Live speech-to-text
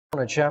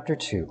Jonah chapter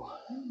 2.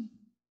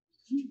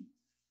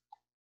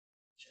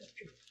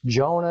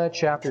 Jonah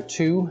chapter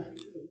 2.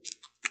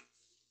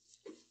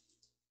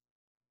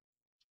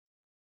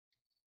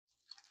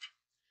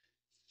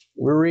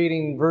 We're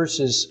reading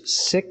verses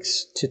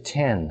 6 to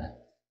 10.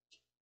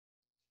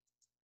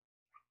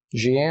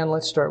 Jeanne,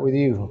 let's start with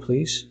you,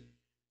 please.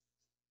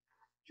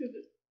 To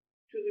the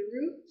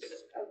roots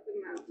of the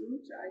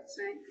mountains I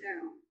sank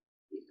down.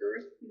 The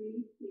earth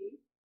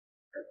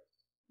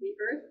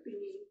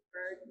beneath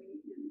buried me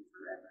in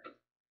forever.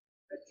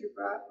 But you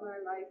brought my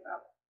life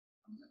up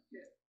from the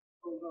pit,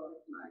 O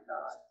Lord my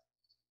God.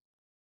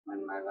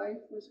 When my life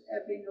was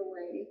ebbing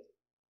away,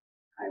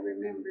 I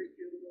remembered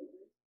you,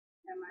 Lord,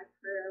 and my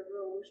prayer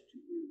rose to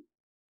you,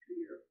 to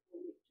your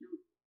holy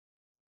temple.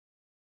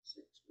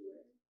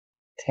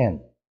 10.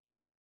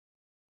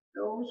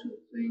 Those who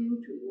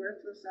cling to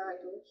worthless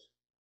idols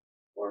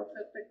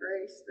forfeit the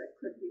grace that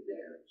could be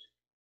theirs.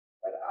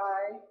 But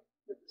I,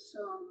 with a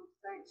song of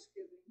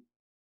thanksgiving,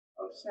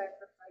 will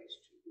sacrifice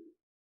to you.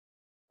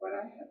 What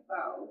I have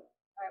vowed,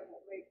 I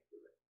will make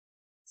good.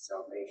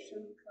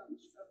 Salvation comes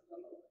from the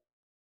Lord.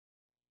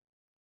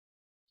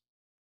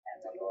 And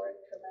the Lord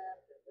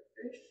commanded the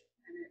fish,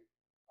 and it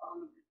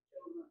vomited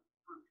Jonah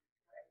onto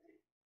dry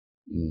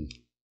land.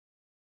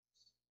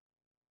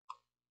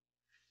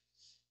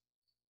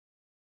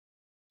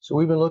 So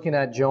we've been looking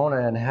at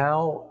Jonah and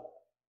how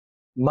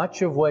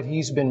much of what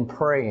he's been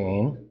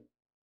praying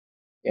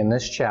in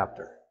this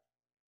chapter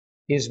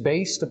is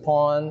based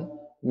upon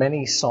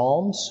many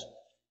psalms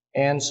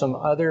and some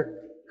other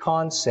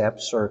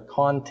concepts or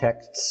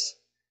contexts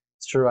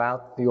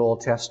throughout the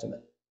Old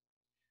Testament.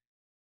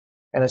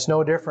 And it's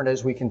no different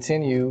as we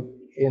continue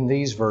in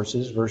these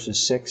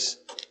verses 6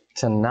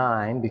 to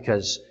 9,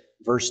 because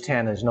verse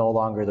 10 is no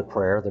longer the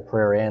prayer. The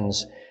prayer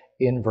ends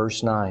in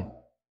verse 9.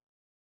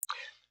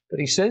 But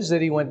he says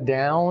that he went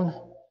down.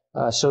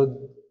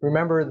 So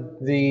remember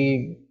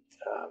the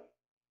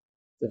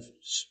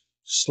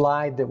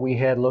slide that we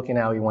had looking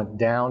how he went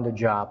down to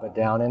Joppa,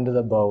 down into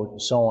the boat,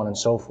 and so on and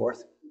so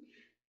forth.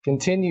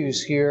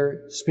 Continues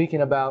here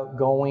speaking about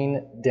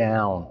going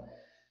down.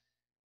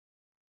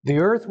 The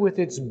earth with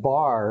its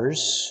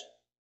bars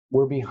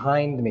were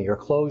behind me, or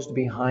closed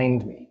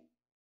behind me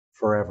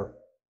forever.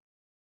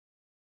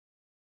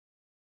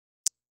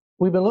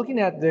 We've been looking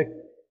at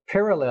the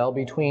parallel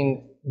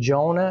between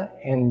Jonah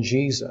and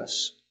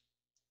Jesus.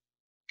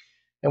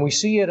 And we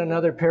see yet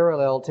another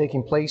parallel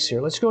taking place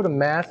here. Let's go to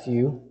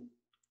Matthew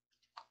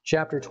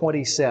chapter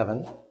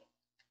 27.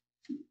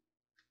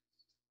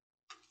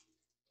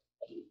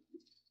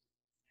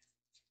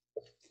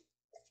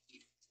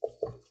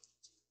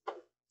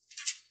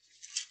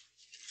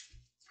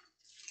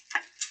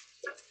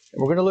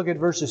 And we're going to look at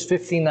verses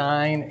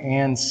 59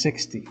 and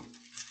 60.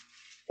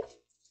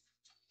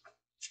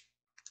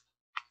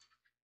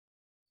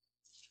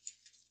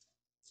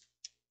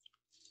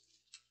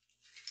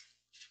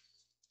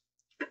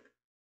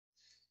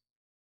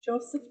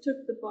 Joseph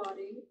took the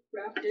body,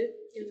 wrapped it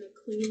in a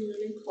clean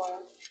linen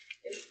cloth,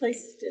 and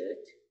placed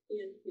it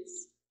in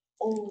his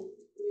own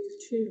new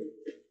tomb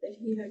that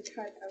he had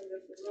cut out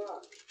of the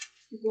rock.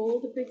 He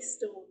rolled a big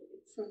stone in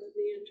front of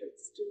the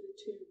entrance to the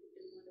tomb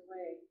and went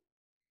away.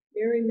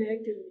 Mary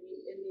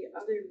Magdalene and the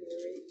other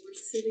Mary were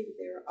sitting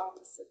there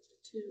opposite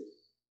the tomb.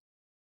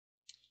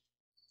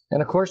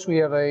 And of course we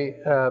have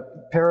a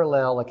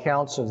parallel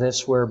accounts of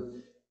this where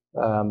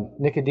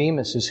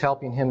Nicodemus is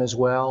helping him as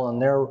well, and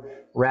they're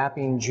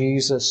wrapping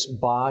Jesus'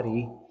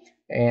 body,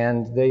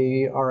 and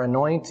they are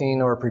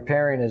anointing or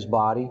preparing his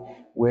body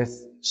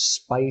with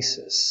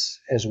spices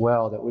as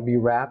well that would be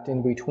wrapped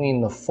in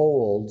between the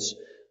folds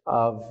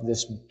of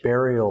this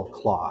burial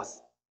cloth.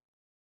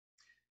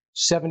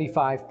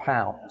 75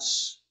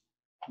 pounds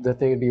that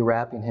they would be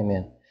wrapping him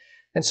in.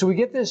 And so we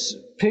get this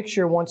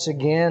picture once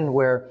again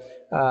where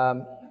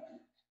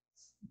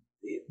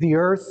the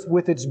earth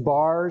with its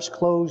bars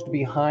closed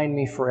behind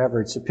me forever.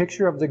 It's a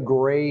picture of the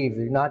grave.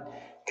 They're not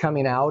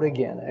coming out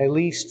again. At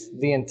least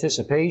the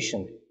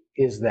anticipation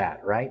is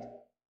that, right?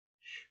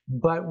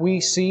 But we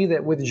see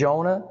that with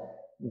Jonah,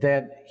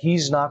 that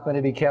he's not going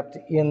to be kept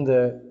in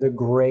the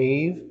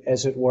grave,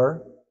 as it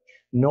were,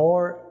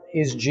 nor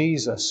is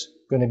Jesus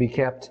going to be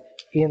kept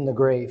in the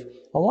grave.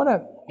 I want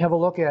to have a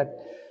look at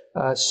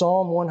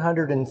Psalm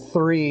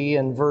 103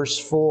 and verse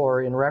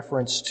 4 in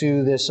reference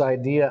to this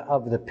idea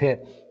of the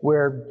pit,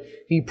 where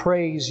he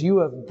prays, "You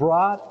have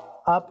brought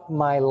up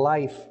my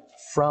life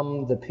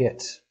from the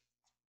pit."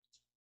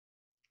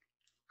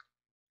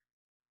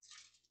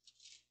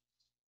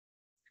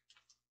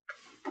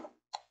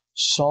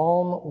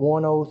 Psalm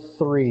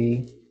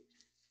 103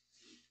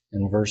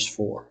 and verse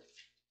 4.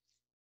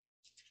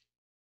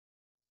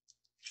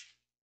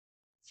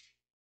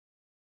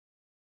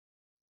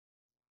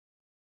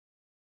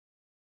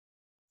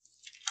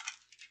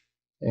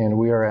 And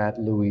we are at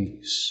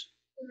Louise.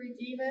 Who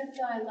redeemeth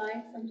thy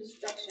life from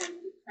destruction,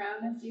 who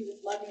crowneth thee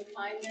with loving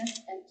kindness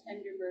and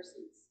tender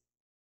mercies.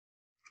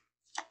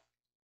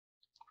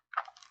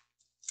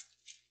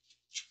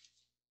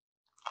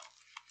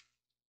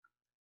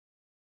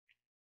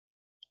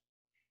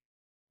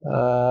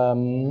 I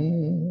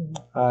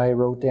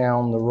wrote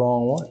down the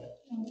wrong one.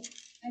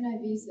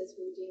 NIV says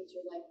redeems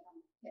your life from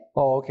the pit.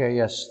 Oh, okay,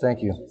 yes,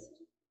 thank you.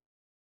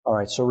 All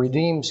right, so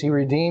he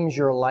redeems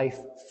your life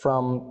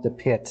from the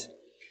pit.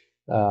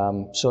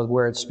 So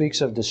where it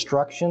speaks of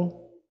destruction,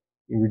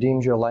 he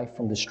redeems your life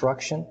from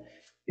destruction,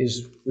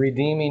 is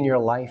redeeming your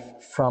life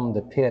from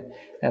the pit.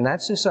 And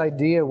that's this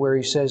idea where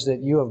he says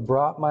that you have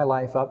brought my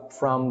life up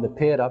from the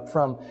pit, up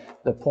from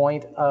the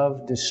point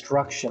of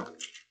destruction,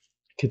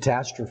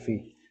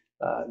 catastrophe.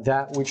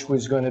 That which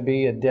was going to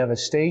be a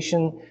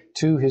devastation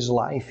to his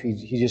life,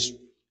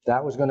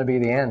 that was going to be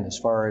the end as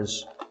far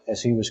as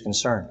he was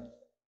concerned.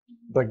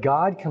 But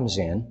God comes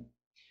in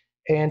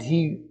and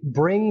he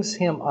brings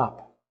him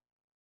up.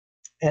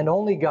 And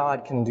only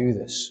God can do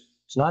this.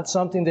 It's not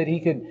something that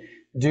he could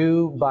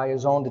do by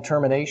his own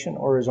determination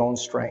or his own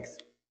strength.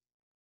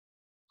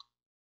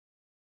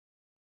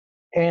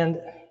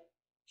 And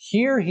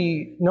here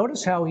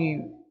notice how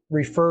he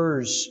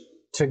refers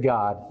to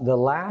God. The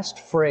last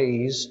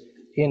phrase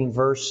in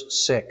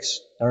verse 6.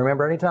 Now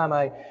remember, anytime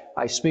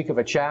I speak of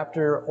a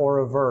chapter or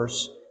a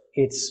verse,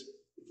 it's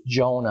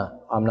Jonah.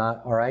 I'm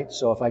not, all right?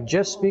 So if I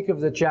just speak of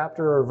the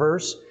chapter or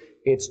verse,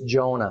 it's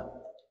Jonah.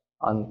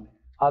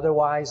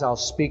 Otherwise, I'll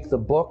speak the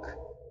book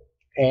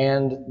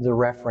and the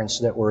reference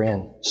that we're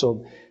in.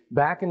 So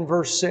back in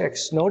verse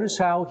 6, notice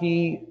how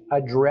he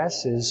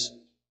addresses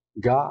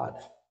God.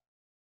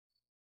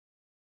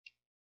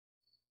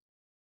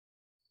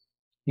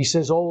 He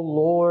says, "O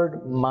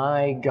Lord,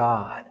 my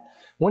God."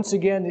 Once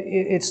again,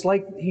 it's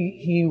like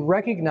he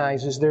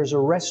recognizes there's a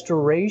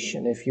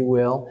restoration, if you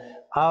will,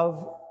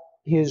 of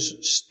his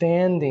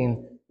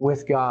standing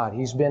with God.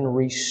 He's been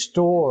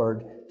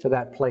restored to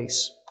that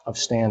place of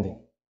standing.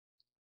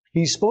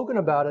 He's spoken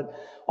about it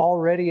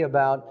already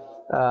about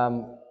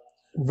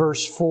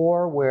verse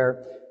 4,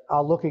 where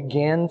I'll look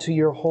again to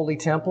your holy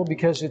temple,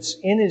 because it's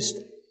in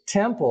his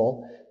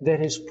temple that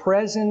his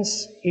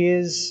presence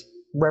is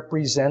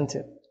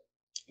represented.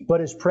 But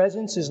his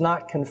presence is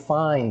not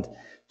confined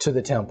to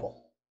the temple.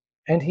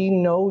 And he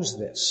knows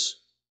this.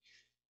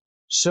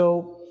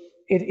 So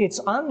it's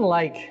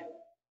unlike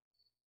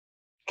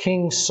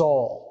King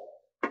Saul,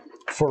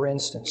 for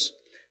instance.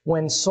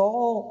 When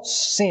Saul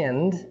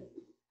sinned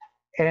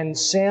and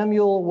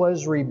Samuel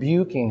was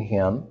rebuking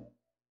him,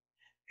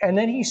 and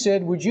then he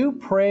said, "Would you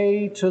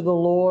pray to the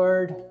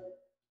Lord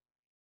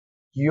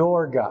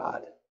your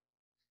God,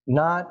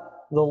 not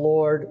the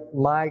Lord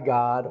my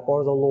God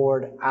or the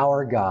Lord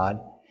our God?"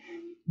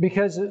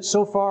 Because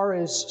so far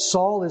as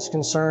Saul is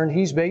concerned,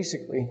 he's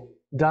basically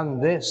done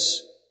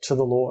this to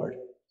the Lord.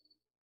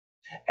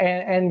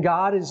 And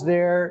God is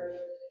there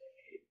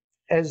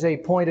as a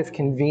point of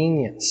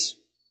convenience.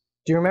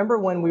 Do you remember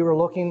when we were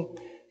looking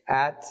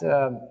at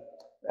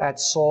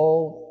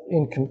Saul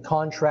in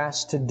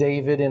contrast to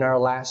David in our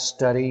last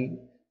study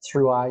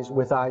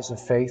with eyes of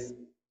faith?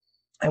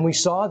 And we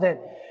saw that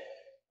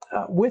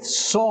with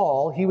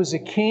Saul, he was a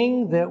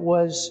king that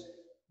was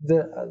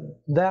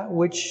that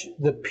which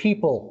the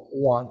people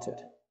wanted.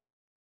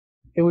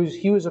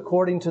 He was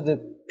according to the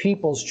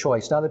people's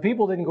choice. Now, the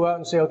people didn't go out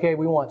and say, "Okay,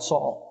 we want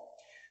Saul."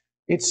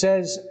 It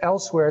says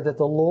elsewhere that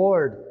the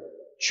Lord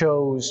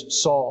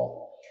chose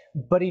Saul.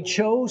 But he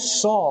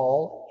chose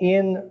Saul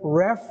in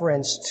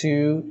reference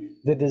to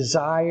the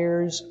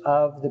desires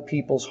of the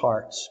people's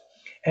hearts.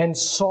 And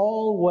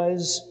Saul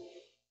was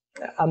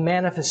a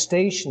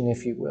manifestation,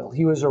 if you will.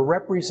 He was a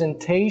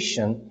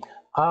representation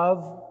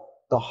of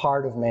the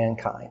heart of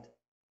mankind.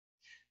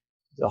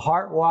 The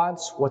heart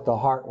wants what the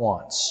heart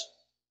wants,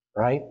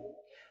 right?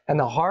 And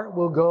the heart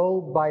will go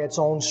by its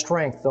own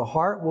strength. The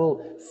heart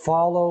will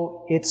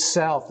follow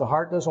itself. The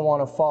heart doesn't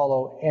want to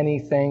follow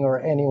anything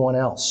or anyone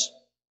else.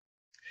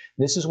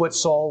 This is what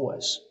Saul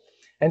was.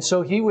 And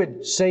so he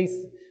would say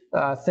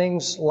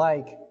things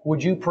like,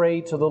 "Would you pray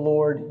to the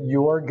Lord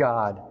your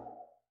God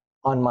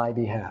on my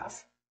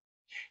behalf?"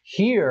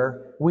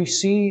 Here we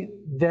see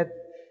that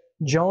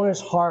Jonah's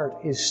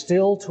heart is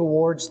still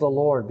towards the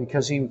Lord,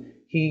 because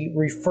he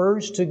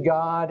refers to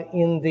God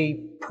in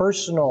the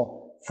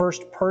personal,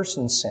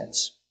 first-person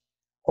sense.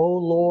 "O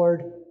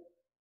Lord,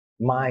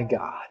 my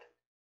God."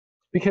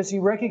 Because he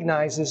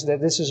recognizes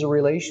that this is a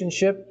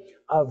relationship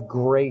of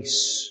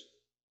grace.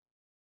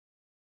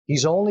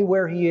 He's only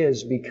where he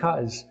is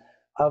because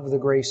of the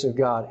grace of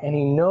God. And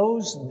he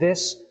knows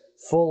this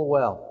full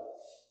well.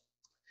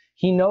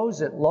 He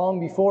knows it long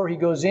before he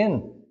goes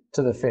in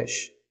to the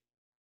fish.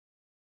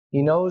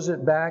 He knows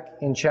it back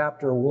in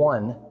chapter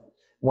 1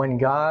 when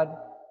God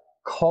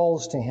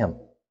calls to him,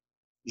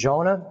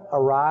 "Jonah,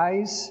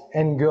 arise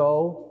and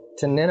go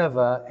to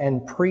Nineveh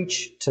and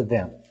preach to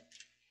them."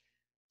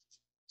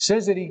 It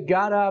says that he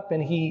got up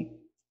and he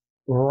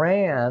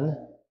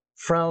ran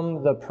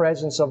from the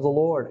presence of the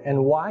Lord.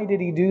 And why did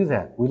he do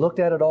that? We looked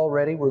at it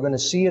already. We're going to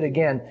see it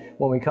again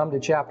when we come to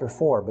chapter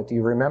 4. But do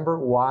you remember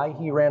why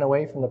he ran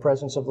away from the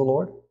presence of the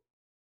Lord?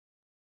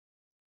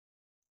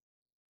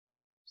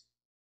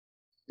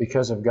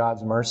 Because of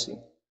God's mercy.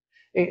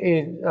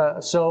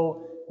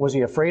 So was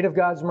he afraid of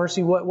God's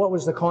mercy? What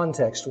was the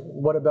context?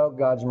 What about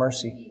God's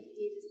mercy?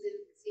 He just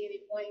didn't see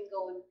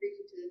go and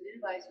preaching to the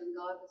Ninevites when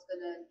God was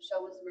going to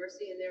show his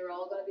mercy and they were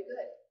all going to be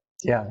good.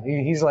 Yeah,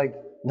 he's like,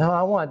 no,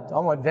 I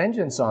want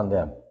vengeance on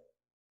them.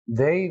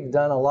 They've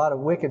done a lot of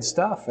wicked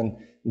stuff, and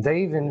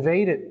they've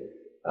invaded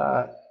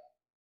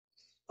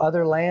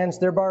other lands.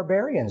 They're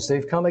barbarians.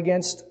 They've come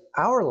against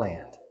our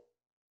land.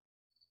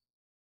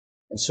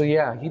 And so,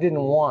 yeah, he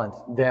didn't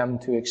want them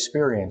to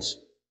experience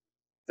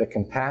the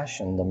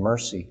compassion, the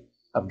mercy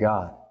of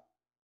God.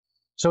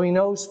 So he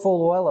knows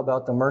full well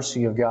about the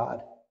mercy of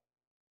God.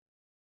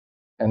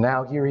 And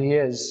now here he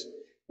is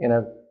in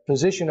a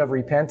position of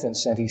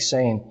repentance, and he's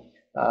saying,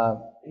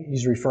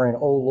 he's referring,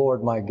 "Oh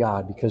Lord, my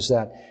God," because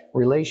that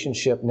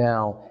relationship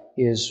now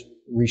is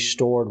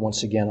restored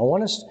once again. I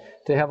want us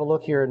to have a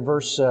look here in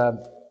verse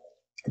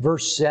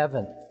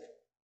 7.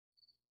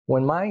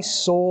 "When my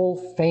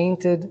soul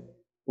fainted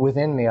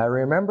within me, I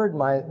remember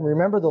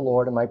the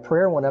Lord, and my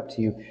prayer went up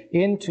to you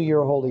into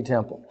your holy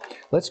temple."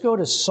 Let's go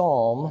to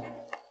Psalm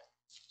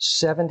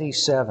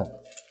 77.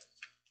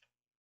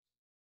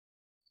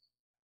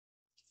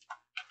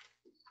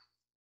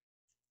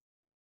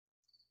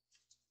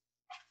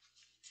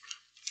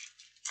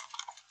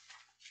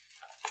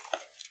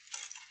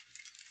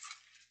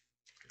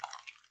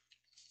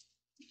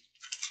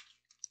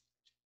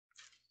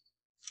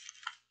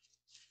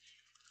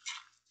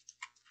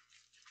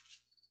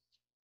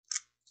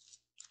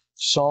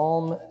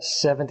 Psalm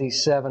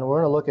 77.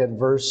 We're going to look at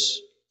verse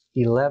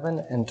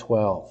 11 and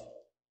 12.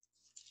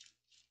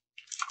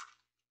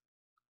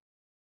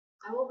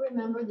 I will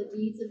remember the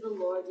deeds of the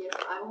Lord, yes,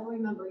 I will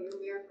remember your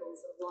miracles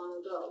of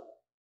long ago.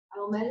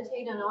 I will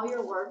meditate on all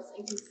your works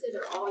and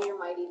consider all your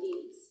mighty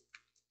deeds.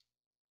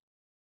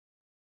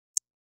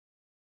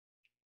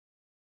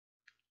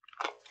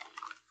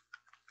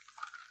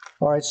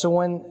 All right, so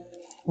when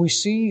we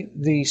see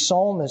the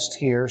psalmist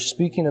here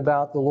speaking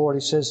about the Lord,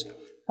 he says,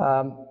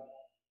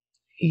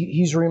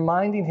 he's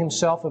reminding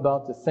himself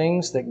about the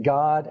things that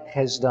God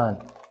has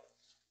done.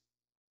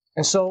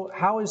 And so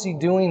how is he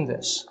doing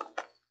this?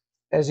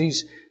 As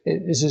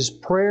his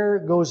prayer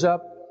goes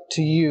up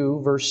to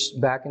you,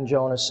 back in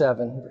Jonah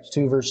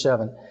 2 verse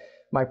 7,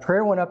 "My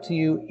prayer went up to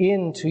you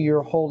into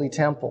your holy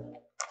temple."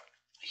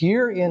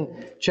 Here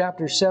in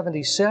chapter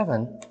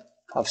 77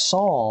 of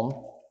Psalm,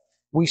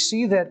 we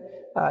see that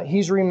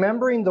he's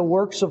remembering the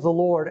works of the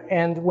Lord.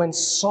 And when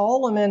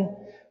Solomon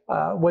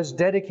was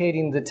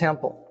dedicating the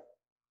temple,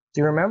 do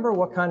you remember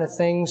what kind of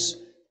things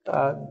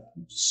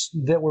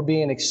that were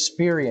being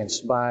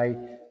experienced by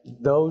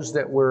those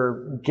that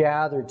were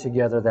gathered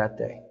together that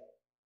day?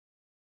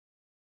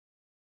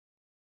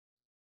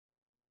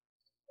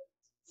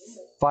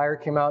 Fire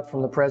came out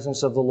from the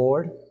presence of the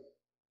Lord.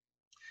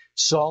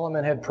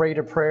 Solomon had prayed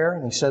a prayer,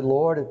 and he said,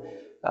 "Lord,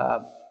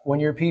 when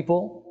your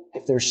people,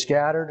 if they're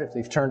scattered, if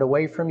they've turned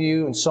away from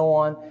you, and so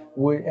on,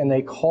 and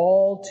they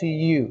call to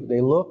you, they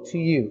look to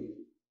you,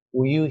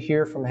 will you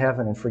hear from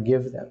heaven and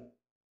forgive them?"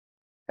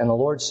 And the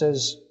Lord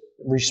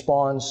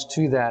responds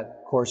to that,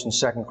 of course, in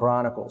 2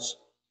 Chronicles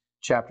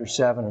chapter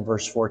 7 and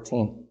verse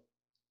 14.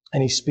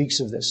 And he speaks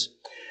of this.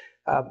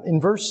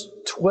 In verse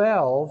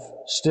 12,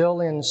 still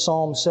in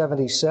Psalm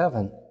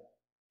 77,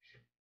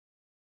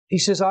 he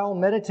says, "I will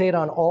meditate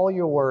on all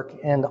your work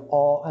and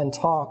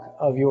talk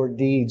of your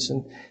deeds."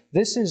 And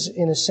this is,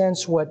 in a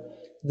sense, what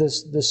the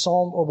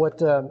psalm, or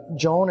what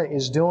Jonah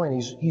is doing.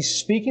 He's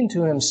speaking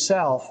to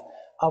himself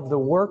of the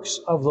works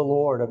of the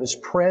Lord, of His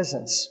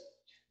presence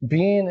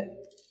being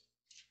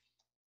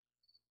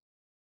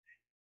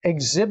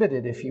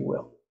exhibited, if you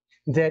will,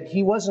 that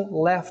he wasn't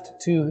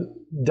left to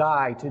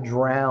die, to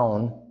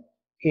drown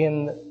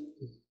in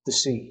the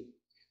sea.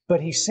 But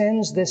he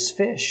sends this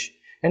fish,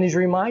 and he's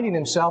reminding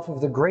himself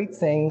of the great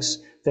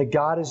things that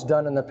God has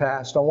done in the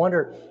past.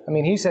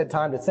 He's had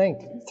time to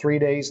think, 3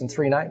 days and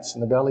 3 nights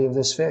in the belly of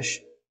this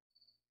fish.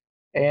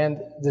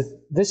 And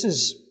this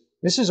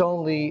is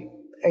only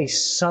a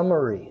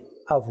summary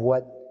of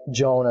what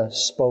Jonah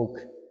spoke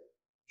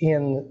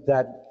in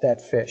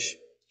that fish.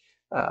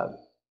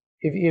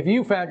 If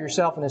you found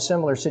yourself in a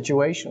similar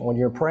situation when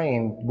you're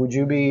praying, would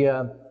you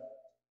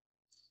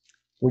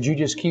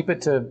just keep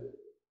it to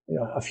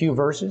a few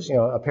verses,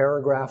 a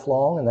paragraph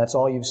long, and that's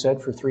all you've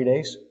said for 3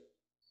 days?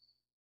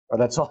 Or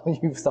that's all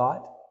you've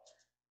thought?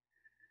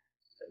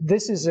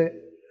 This is a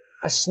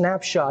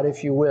snapshot,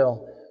 if you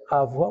will,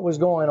 of what was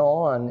going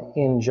on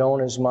in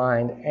Jonah's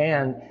mind,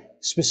 and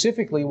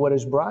specifically what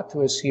is brought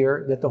to us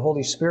here that the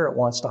Holy Spirit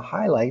wants to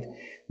highlight,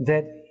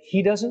 that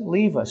He doesn't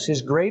leave us.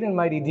 His great and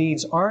mighty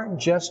deeds aren't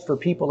just for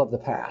people of the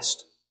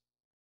past.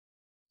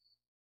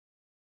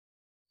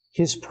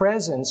 His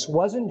presence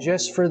wasn't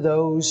just for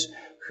those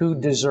who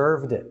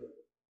deserved it,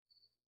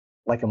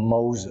 like a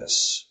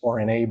Moses or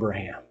an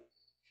Abraham.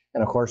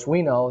 And of course,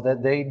 we know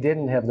that they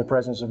didn't have the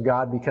presence of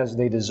God because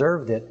they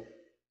deserved it.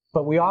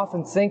 But we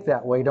often think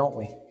that way, don't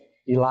we?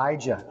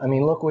 Elijah,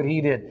 look what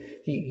he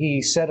did.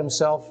 He set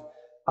himself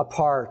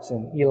apart.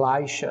 And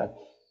Elisha,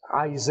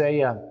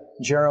 Isaiah,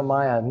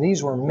 Jeremiah, and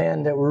these were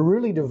men that were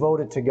really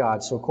devoted to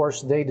God. So of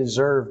course, they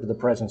deserved the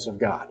presence of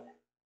God,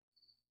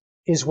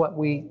 is what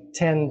we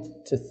tend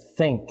to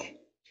think.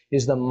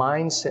 is the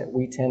mindset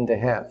we tend to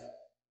have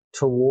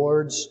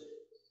towards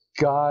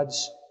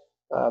God's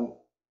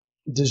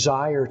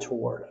desire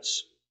toward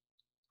us.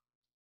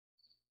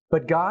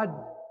 But God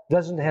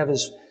doesn't have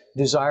His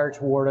desire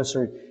toward us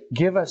or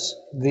give us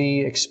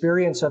the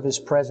experience of His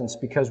presence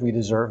because we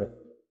deserve it.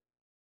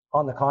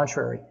 On the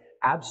contrary,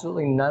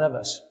 absolutely none of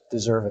us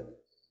deserve it.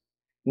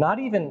 Not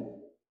even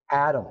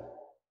Adam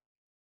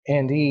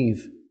and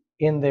Eve,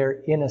 in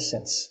their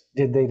innocence,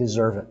 did they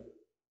deserve it.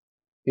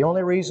 The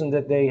only reason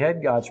that they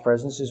had God's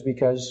presence is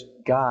because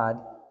God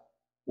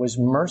was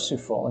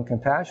merciful and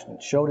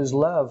compassionate, showed His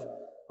love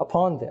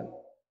upon them.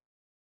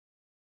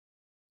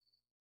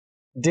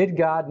 Did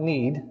God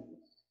need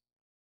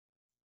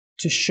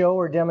to show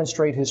or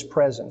demonstrate His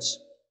presence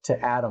to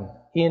Adam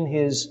in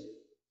his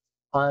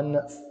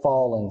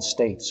unfallen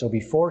state? So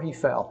before he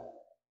fell,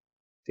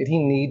 did He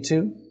need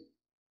to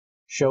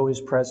show His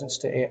presence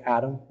to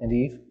Adam and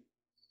Eve?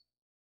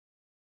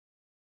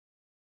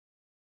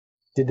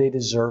 Did they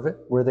deserve it?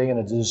 Were they in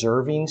a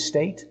deserving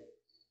state?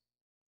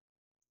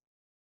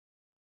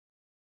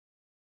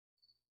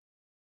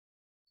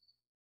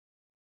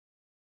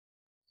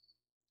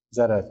 Is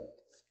that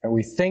are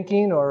we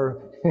thinking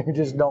or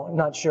just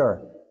not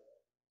sure?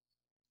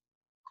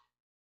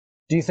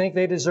 Do you think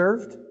they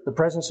deserved the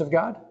presence of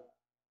God?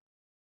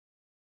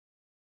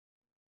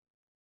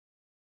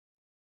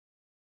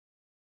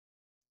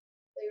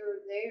 They were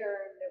there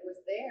and it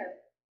was there.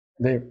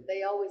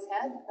 They always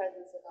had the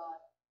presence of God.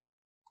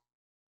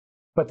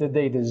 But did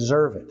they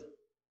deserve it?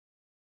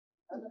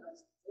 None of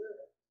us deserve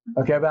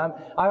it. Okay, but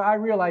I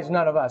realize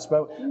none of us,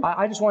 but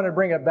I just want to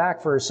bring it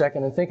back for a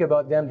second and think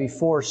about them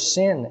before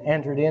sin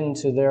entered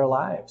into their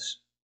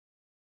lives.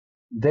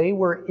 They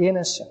were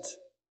innocent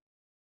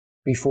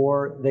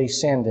before they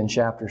sinned in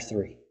chapter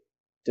 3.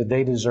 Did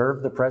they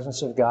deserve the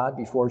presence of God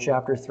before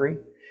chapter 3?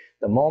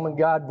 The moment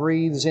God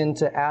breathes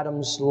into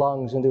Adam's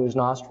lungs, into his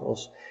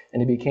nostrils,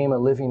 and he became a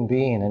living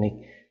being, and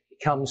he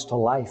comes to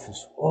life,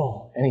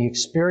 and he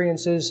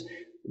experiences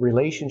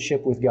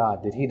relationship with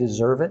God. Did he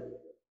deserve it?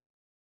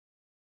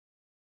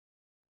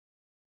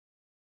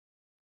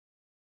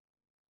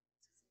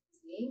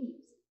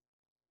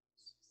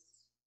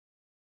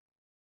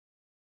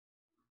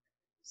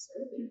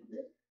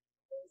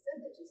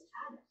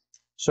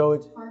 So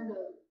it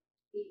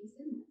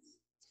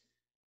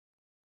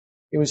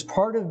was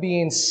part of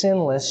being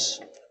sinless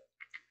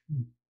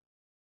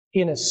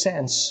in a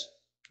sense,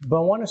 but I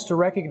want us to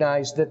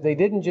recognize that they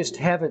didn't just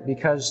have it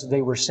because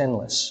they were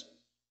sinless.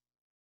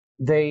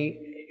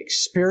 They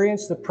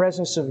experienced the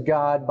presence of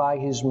God by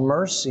His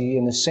mercy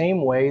in the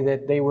same way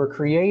that they were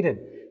created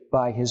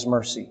by His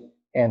mercy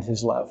and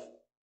His love.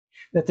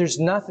 That there's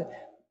nothing...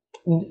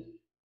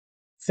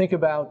 Think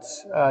about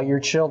your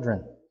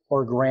children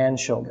or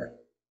grandchildren.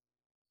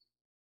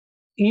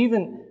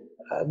 Even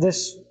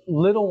this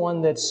little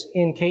one that's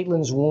in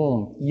Caitlin's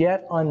womb,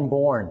 yet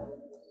unborn,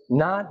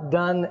 not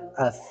done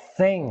a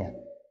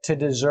thing to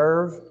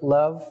deserve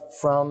love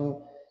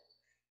from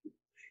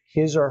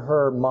his or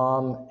her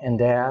mom and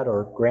dad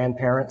or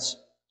grandparents.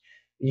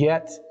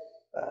 Yet,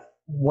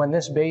 when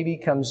this baby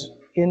comes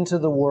into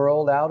the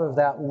world, out of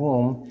that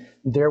womb,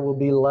 there will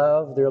be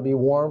love, there will be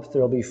warmth,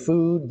 there will be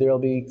food, there will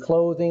be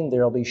clothing,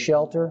 there will be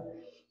shelter.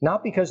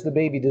 Not because the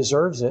baby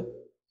deserves it,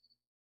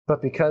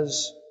 but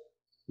because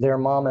their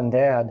mom and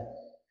dad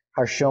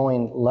are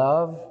showing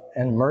love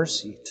and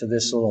mercy to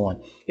this little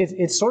one.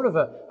 It's sort of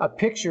a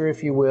picture,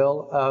 if you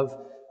will,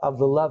 of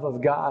the love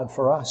of God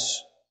for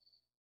us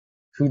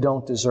who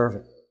don't deserve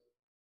it.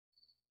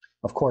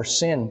 Of course,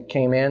 sin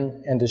came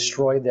in and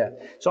destroyed that.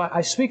 So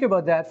I speak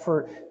about that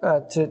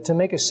to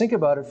make us think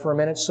about it for a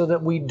minute so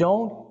that we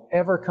don't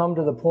ever come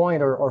to the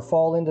point or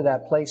fall into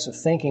that place of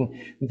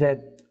thinking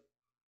that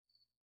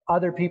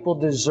other people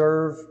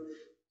deserve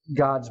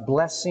God's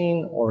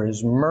blessing or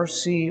His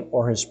mercy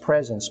or His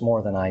presence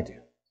more than I do.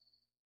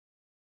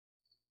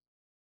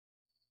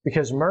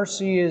 Because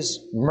mercy is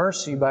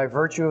mercy by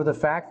virtue of the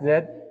fact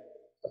that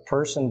a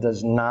person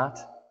does not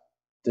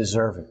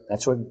deserve it.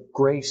 That's what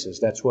grace is.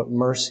 That's what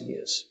mercy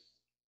is.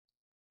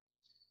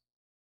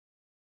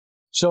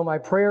 So my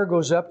prayer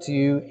goes up to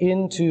you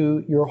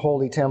into your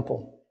holy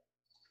temple.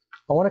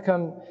 I want to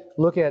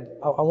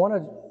I want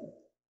to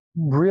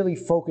really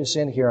focus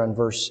in here on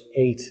verse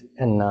 8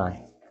 and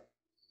 9.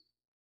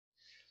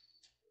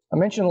 I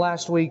mentioned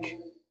last week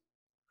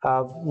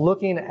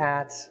looking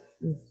at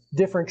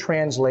different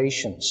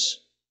translations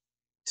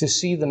to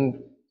see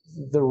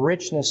the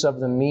richness of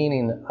the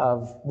meaning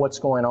of what's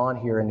going on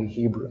here in the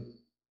Hebrew.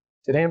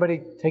 Did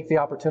anybody take the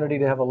opportunity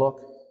to have a look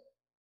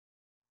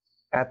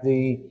at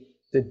the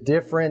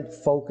different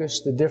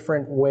focus, the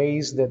different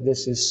ways that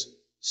this is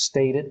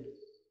stated?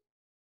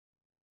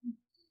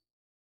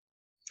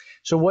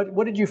 So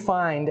what did you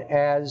find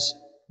as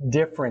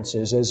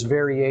differences, as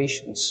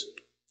variations?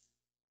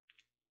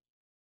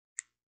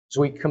 As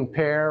we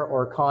compare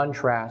or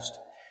contrast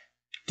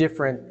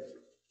different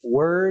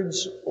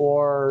words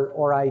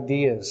or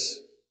ideas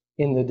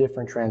in the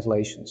different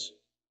translations.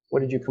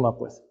 What did you come up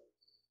with?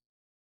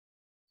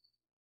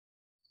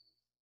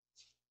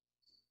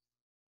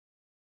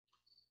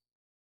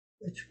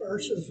 Which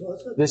verses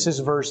was it? This is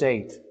verse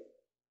 8.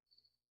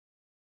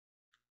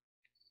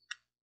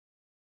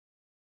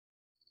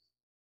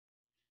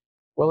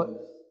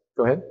 Well,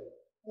 go ahead.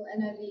 Well,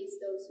 NIV is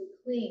those who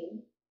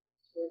cling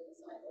to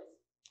worthless idols.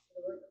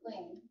 The word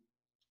cling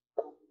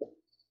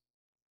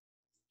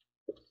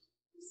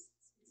is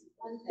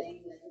one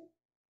thing, then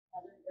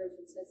another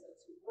version says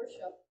those who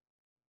worship,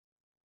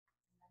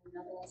 and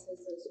another one says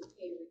those who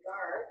pay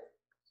regard.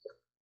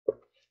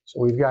 So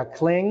we've got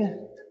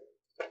cling,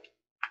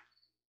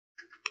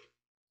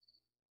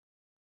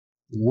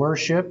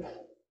 worship,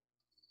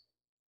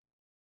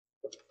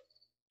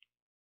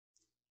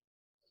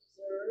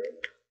 Observe,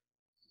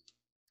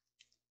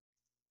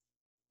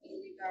 pay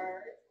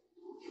regard,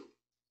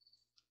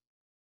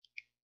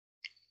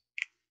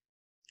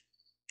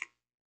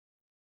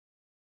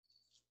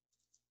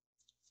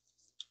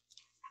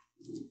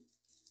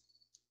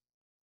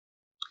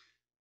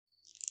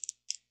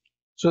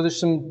 so there's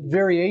some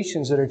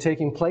variations that are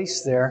taking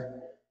place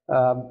there.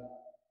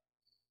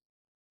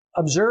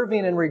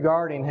 Observing and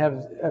regarding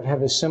have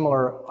a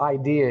similar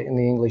idea in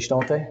the English,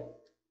 don't they?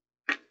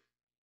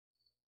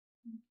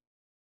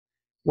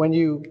 When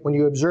you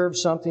observe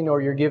something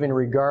or you're giving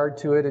regard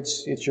to it,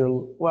 it's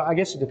your, well, I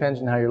guess it depends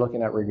on how you're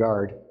looking at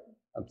regard.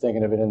 I'm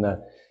thinking of it in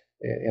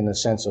the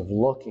sense of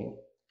looking.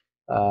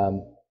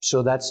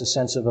 So that's the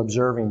sense of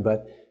observing.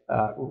 But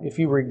if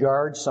you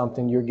regard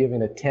something, you're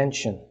giving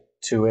attention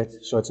to it.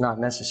 So it's not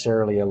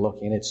necessarily a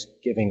looking. It's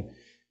giving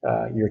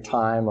your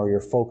time or your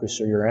focus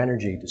or your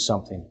energy to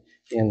something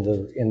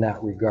in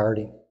that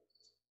regarding.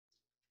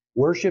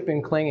 Worship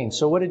and clinging.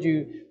 So what did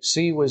you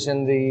see was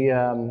in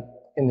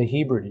the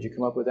Hebrew? Did you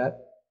come up with that?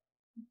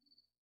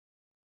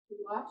 to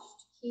watch,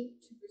 to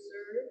keep, to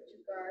preserve, to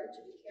guard,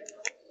 to be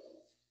careful.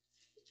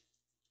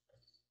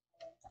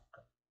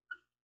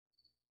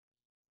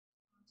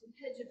 To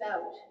hedge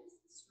about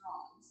is the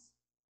Strong's.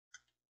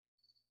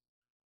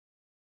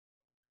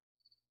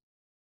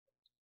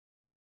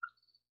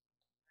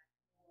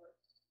 More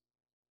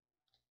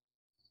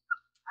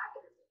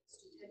accurate is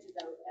to hedge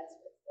about as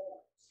with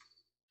thorns.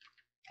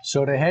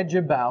 So to hedge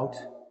about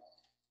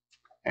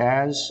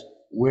as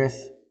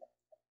with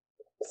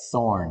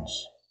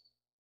thorns.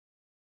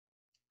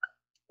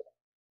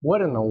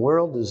 What in the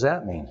world does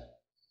that mean?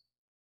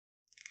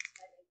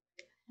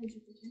 Hedge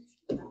of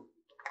protection.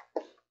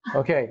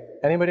 Okay,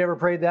 anybody ever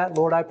prayed that?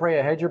 Lord, I pray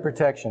a hedge of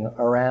protection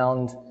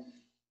around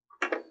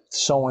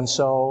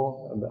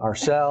so-and-so,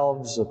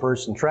 ourselves, the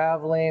person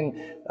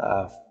traveling,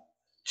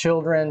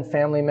 children,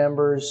 family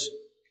members.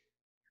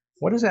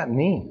 What does that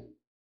mean?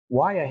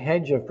 Why a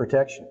hedge of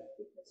protection?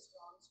 Because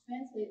Strong's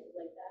translated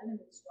like that, and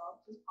when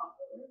Strong's was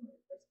popular, when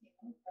it first came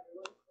out,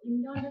 everyone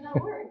clinged on to that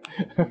word.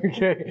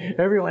 Okay,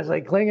 everyone's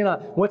like clinging on.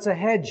 What's a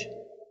hedge?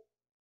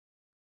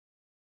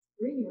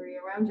 Greenery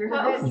around your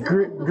house.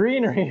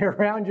 Greenery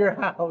around your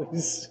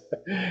house.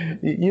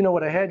 You know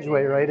what a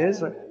hedgeway, right, is?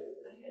 The hedge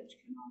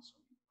can also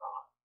be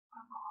rock.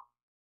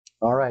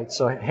 All right,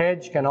 so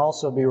hedge can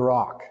also be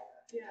rock.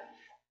 Yeah.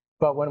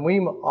 But when we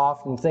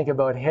often think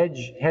about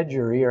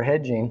hedgery or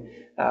hedging,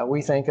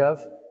 we think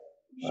of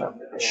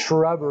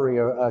shrubbery,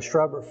 or a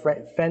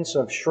fence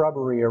of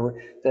shrubbery, or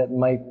that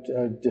might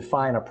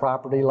define a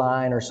property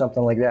line or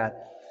something like that.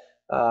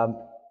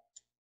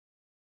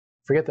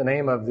 Forget the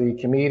name of the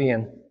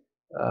comedian.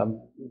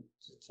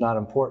 It's not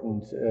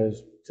important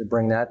to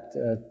bring that.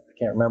 I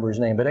can't remember his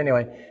name, but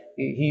anyway,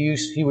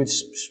 he would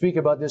speak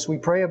about this. We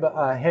pray about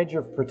a hedge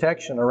of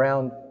protection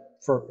around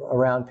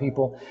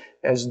people,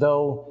 as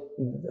though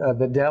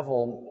the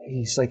devil,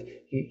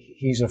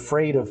 he's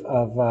afraid of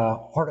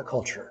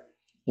horticulture.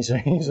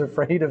 He's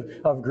afraid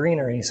of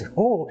greenery. He's like,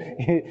 oh,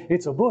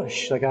 it's a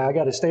bush. Like, I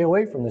got to stay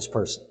away from this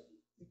person.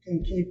 It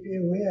can keep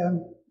you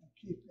in,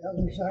 keep the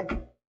others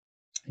out.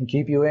 And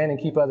keep you in and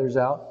keep others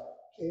out.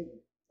 Keep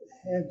the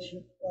hedge,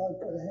 God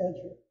put a hedge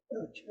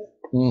about you.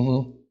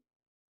 Mm-hmm.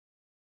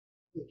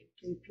 He can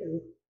keep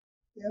you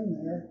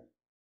in there.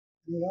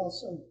 And he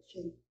also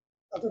keep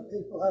other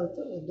people out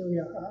that will do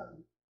you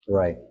harm.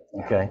 Right.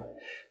 Okay.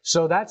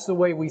 So that's the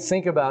way we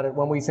think about it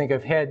when we think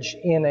of hedge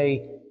in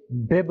a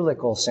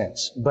biblical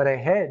sense. But a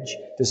hedge,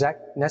 does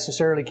that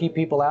necessarily keep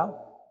people out?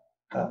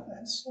 Not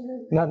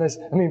necessarily. Not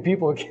necessarily. I mean,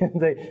 people can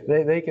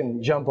they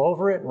can jump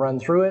over it and run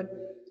through it.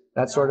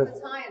 That sort of. If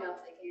it's high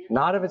enough, they can.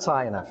 Not if it's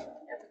high enough.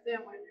 Yeah, but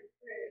then when you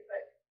pray,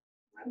 like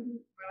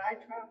when I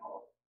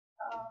travel,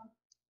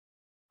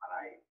 what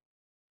I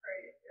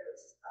pray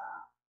is,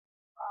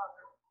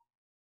 Father,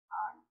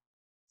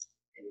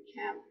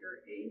 encamp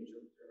your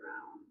angels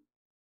around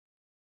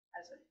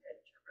as a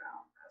hedge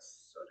around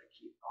us, so to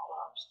keep all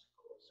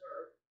obstacles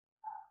or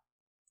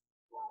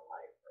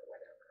wildlife or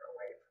whatever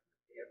away from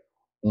the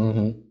vehicle.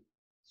 Mm-hmm.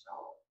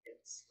 So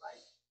it's like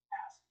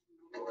asking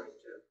the Lord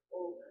to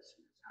hold us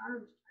in His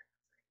arms type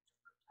of thing to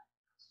protect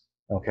us.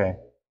 Okay.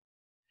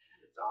 And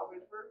it's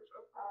always worked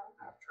so far.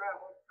 I've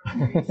traveled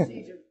from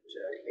AC to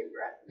Cape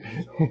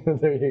Breton.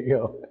 So There you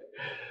go.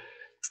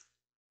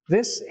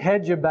 This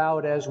hedge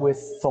about as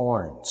with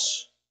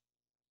thorns.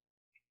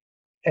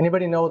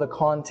 Anybody know the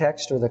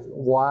context or the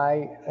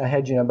why a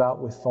hedging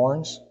about with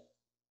thorns?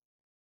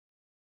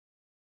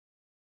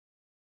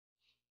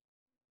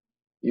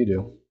 You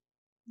do.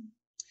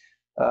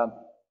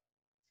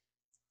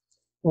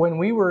 When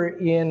we were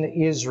in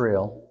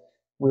Israel,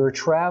 we were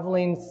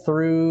traveling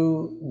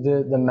through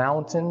the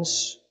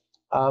mountains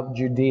of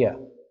Judea.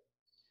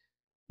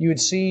 You would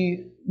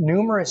see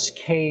numerous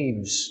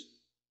caves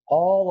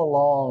all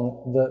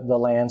along the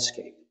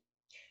landscape.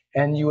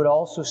 And you would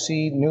also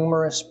see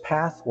numerous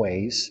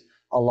pathways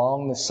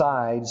along the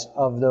sides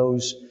of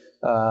those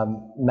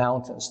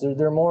mountains.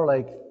 They're more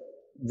like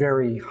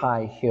very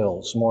high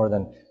hills, more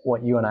than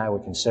what you and I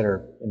would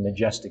consider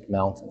majestic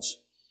mountains.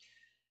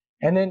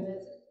 And then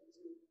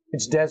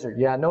it's desert.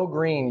 Yeah, no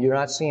green. You're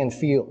not seeing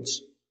fields.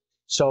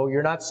 So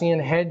you're not seeing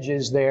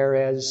hedges there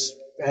as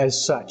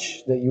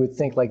such, that you would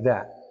think like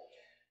that.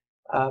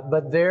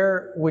 But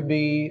there would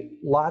be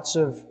lots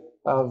of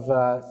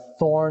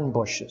thorn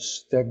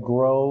bushes that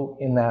grow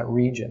in that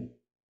region.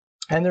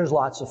 And there's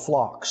lots of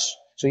flocks.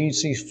 So you'd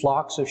see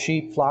flocks of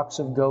sheep, flocks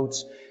of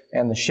goats,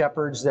 and the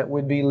shepherds that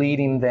would be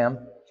leading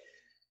them.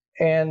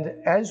 And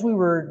as we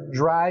were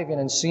driving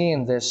and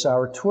seeing this,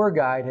 our tour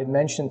guide had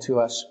mentioned to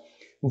us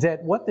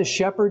that what the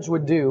shepherds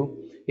would do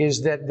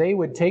is that they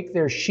would take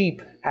their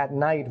sheep at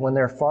night when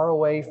they're far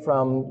away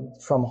from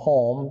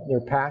home, their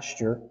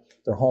pasture,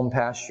 their home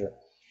pasture,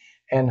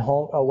 and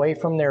away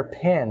from their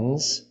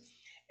pens,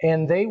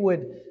 and they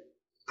would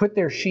put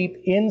their sheep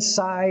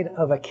inside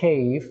of a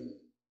cave.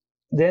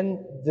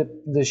 Then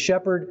the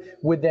shepherd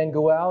would then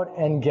go out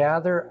and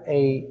gather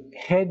a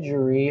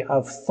hedgery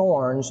of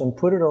thorns and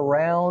put it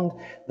around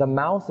the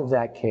mouth of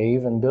that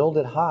cave and build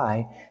it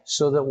high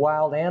so that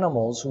wild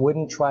animals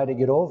wouldn't try to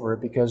get over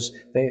it, because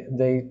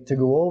to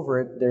go over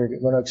it, they're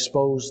going to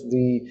expose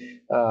the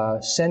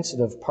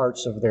sensitive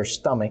parts of their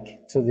stomach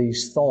to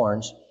these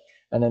thorns.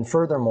 And then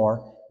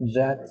furthermore,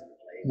 that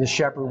the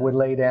shepherd would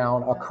lay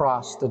down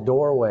across the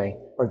doorway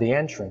or the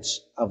entrance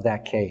of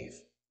that cave.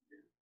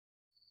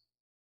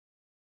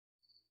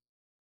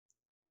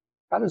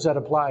 How does that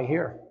apply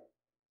here?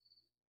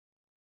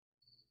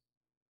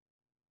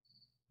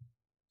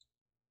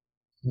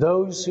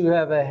 Those who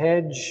have a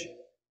hedge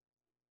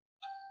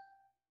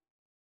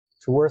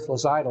to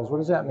worthless idols, what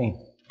does that mean?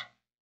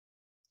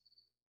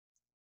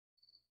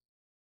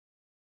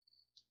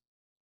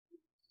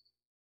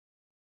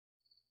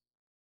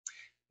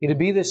 It'd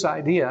be this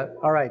idea,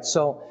 all right,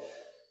 so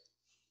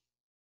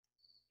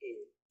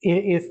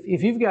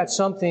if you've got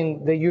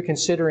something that you're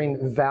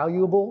considering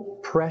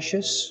valuable,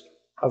 precious,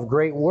 of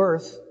great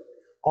worth,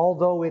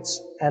 although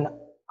it's an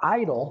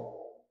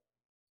idol,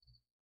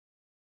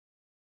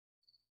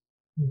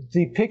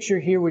 the picture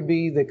here would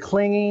be the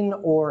clinging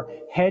or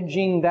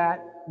hedging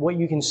that what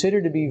you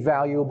consider to be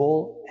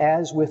valuable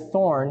as with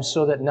thorns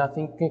so that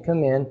nothing can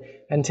come in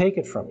and take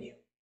it from you.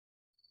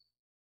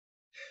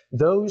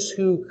 Those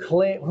who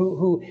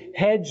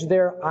hedge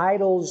their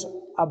idols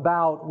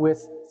about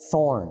with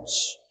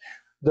thorns.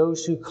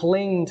 Those who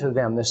cling to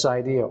them, this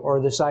idea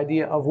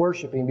of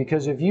worshiping.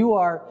 Because if you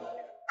are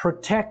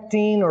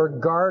protecting or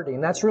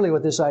guarding, that's really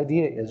what this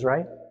idea is,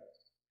 right?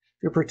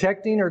 If you're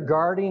protecting or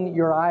guarding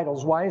your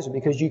idols, why is it?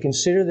 Because you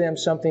consider them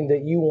something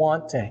that you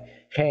want to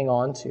hang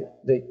on to.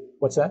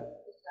 What's that?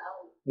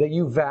 That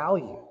you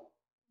value.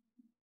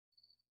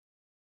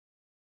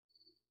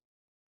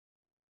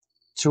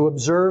 To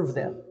observe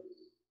them.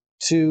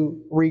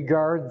 To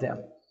regard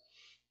them.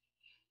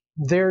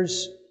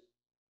 There's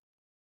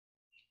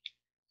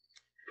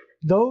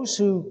those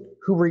who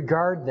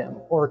regard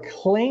them or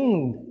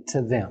cling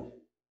to them,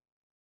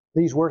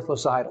 these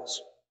worthless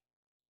idols.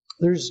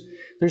 There's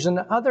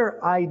another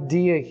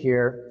idea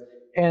here,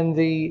 and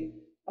the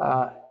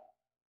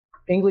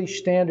English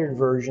Standard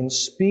Version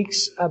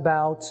speaks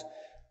about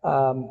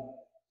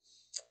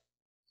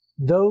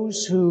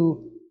those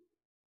who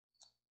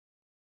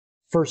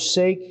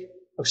forsake,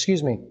 I'm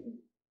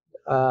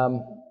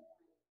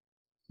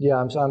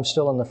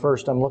still in the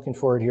first. I'm looking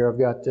for it here. I've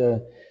got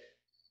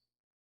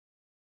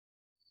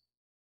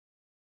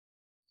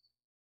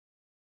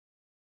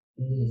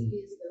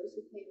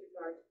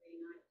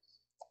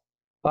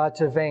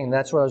to vain.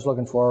 That's what I was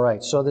looking for. All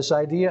right. So this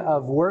idea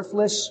of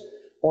worthless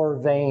or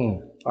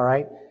vain. All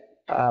right.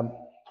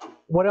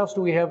 What else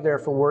do we have there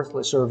for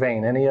worthless or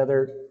vain? Any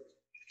other?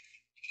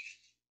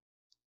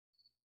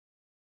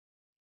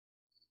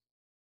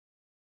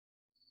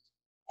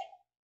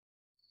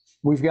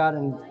 We've got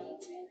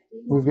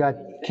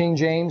King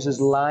James as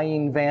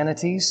lying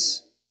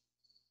vanities.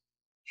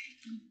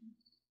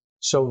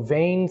 So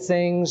vain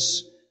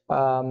things,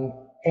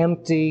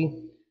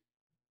 empty.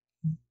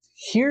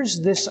 Here's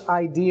this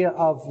idea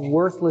of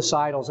worthless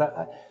idols.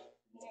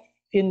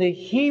 In the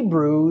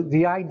Hebrew,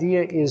 the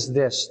idea is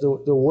this.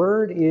 The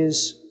word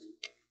is,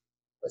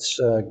 let's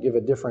give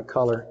a different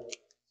color.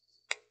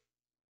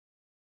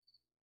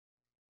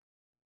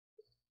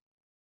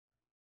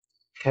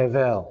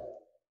 Hevel.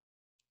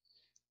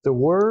 The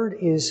word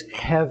is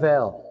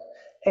hevel.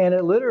 And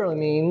it literally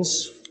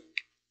means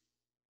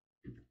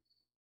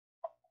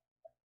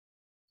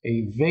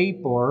a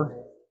vapor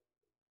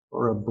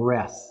or a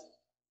breath.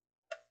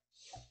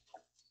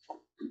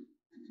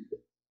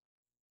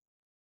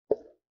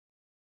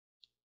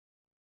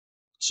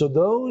 So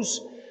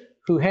those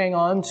who hang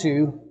on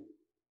to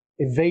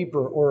a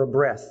vapor or a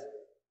breath.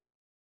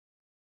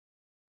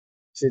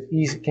 Is it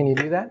easy? Can you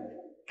do that?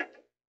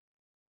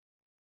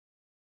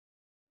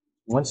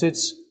 Once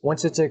it's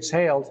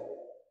exhaled,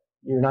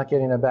 you're not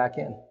getting it back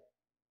in.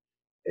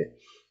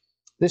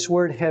 This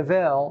word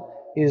hevel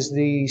is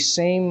the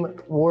same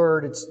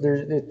word.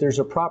 There's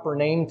a proper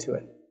name to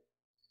it.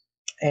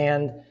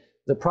 And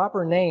the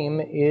proper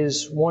name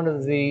is one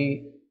of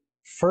the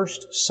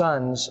first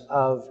sons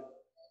of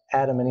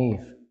Adam and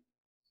Eve.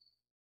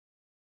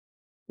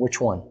 Which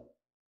one?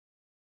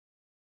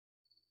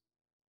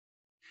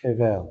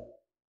 Hevel.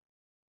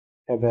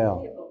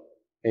 Abel.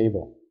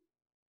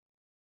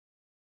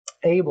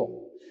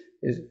 Abel.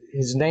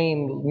 His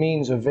name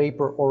means a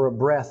vapor or a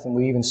breath, and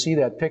we even see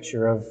that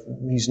picture of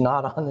he's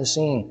not on the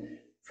scene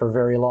for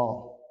very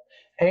long.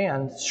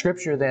 And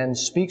Scripture then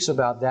speaks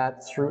about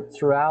that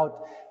throughout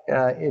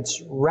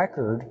its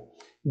record,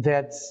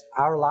 that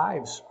our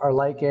lives are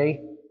like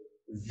a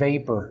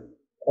vapor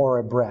or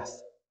a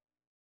breath.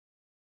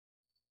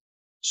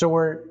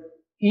 So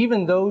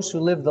even those who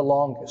live the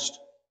longest,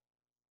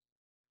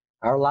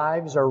 our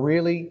lives are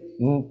really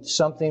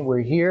something. We're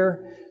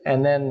here,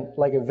 and then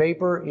like a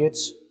vapor,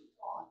 it's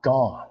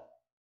gone.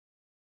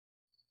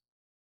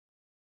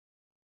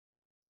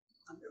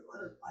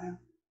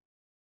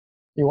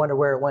 You wonder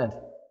where it went?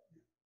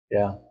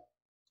 Yeah.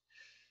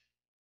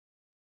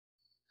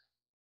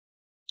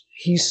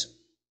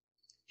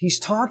 He's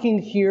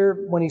talking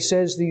here when he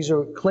says these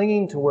are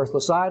clinging to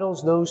worthless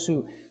idols, those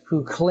who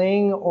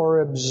cling or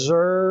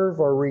observe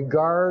or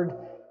regard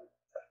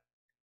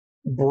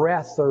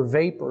breath or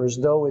vapor as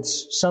though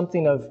it's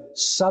something of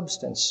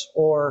substance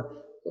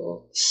or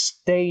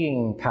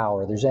staying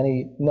power. There's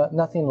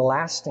nothing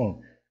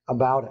lasting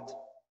about it.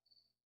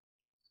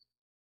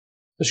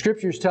 The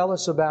Scriptures tell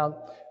us about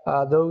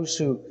those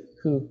who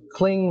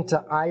cling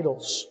to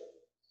idols,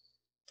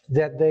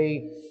 that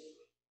they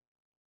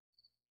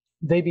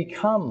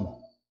become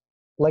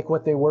like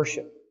what they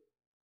worship.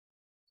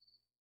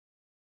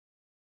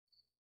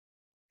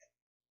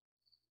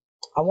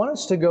 I want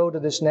us to go to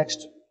this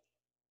next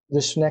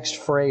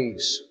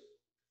phrase.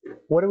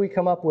 What do we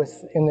come up with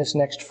in this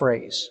next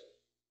phrase?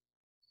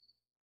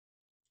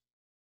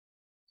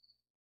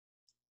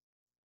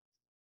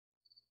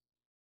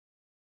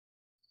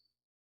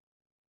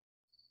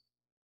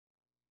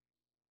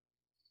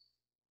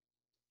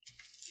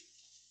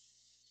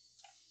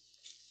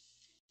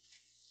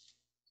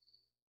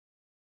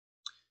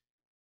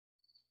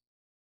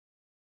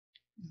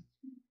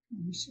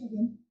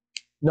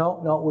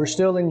 No, we're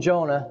still in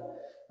Jonah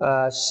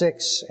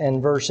 6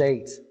 and verse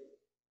 8.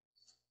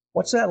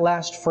 What's that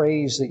last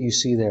phrase that you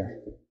see there?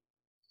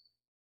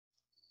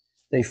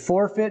 They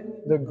forfeit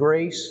the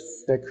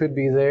grace that could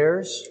be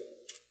theirs.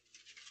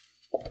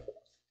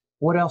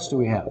 What else do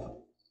we have?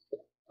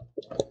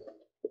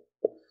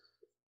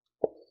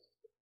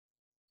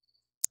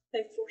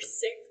 They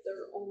forsake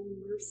their own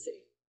mercy.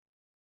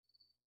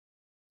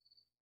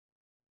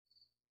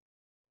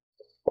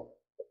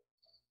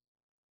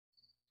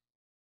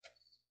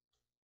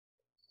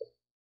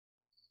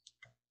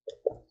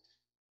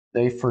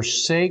 They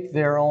forsake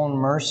their own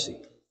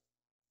mercy.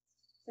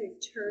 They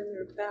turn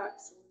their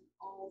backs on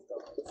all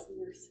God's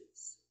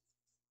mercies.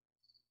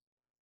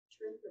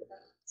 Turn their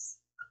backs.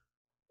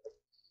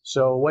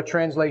 So what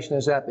translation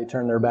is that? They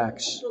turn their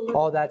backs.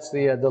 Oh, that's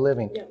the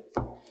living. Yeah.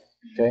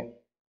 Okay.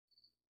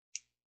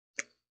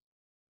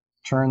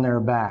 Turn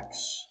their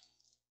backs.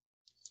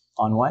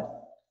 On what?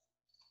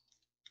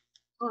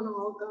 On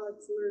all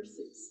God's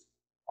mercies.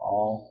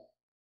 All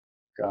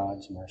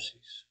God's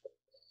mercies.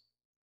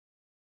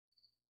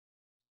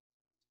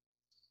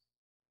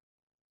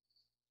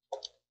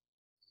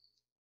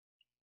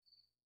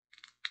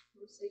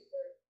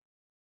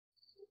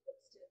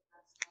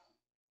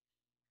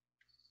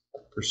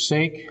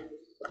 Forsake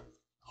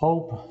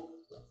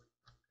hope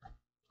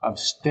of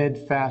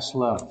steadfast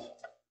love.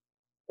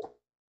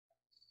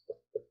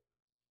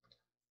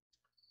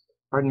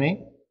 Pardon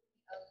me?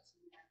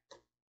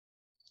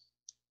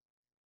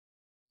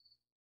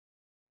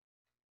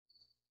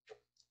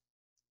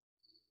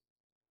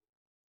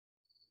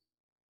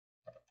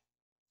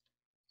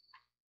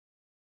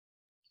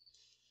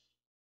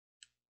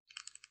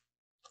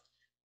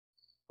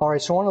 All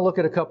right, so I want to look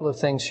at a couple of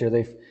things here.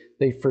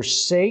 They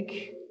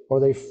forsake or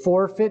they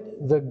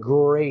forfeit the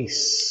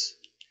grace.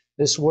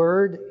 This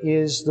word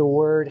is the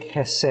word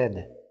hesed.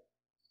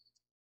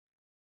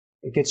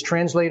 It gets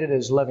translated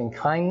as loving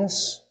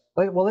kindness.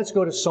 Well, let's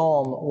go to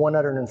Psalm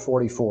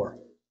 144.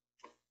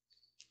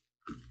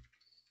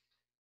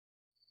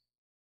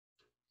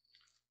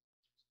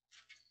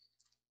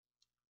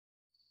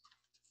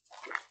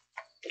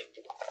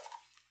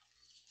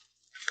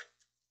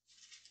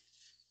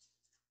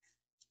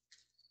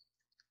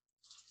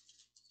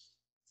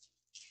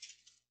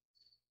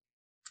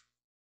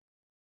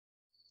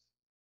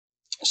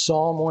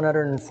 Psalm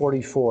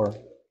 144. And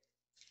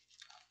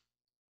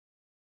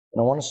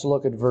I want us to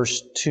look at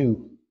verse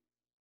 2.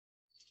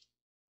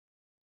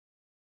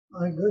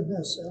 My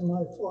goodness and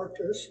my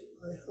fortress,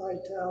 my high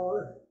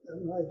tower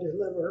and my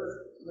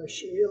deliverer, my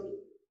shield,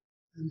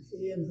 and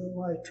he in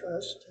whom I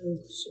trust, who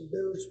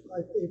subdues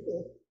my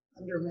people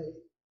under me.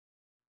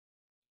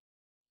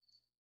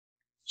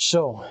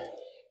 So,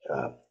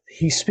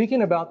 he's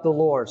speaking about the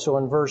Lord. So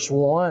in verse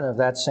 1 of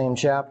that same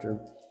chapter,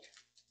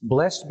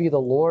 blessed be the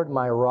Lord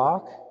my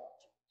rock.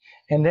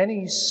 And then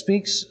he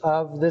speaks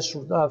of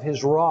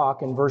his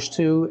rock in verse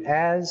 2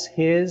 as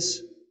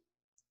his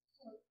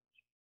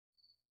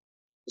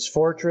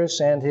fortress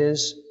and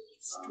his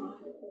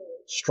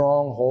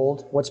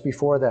stronghold. What's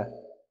before that?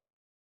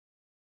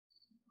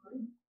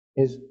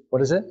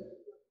 What is it?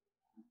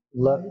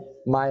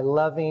 My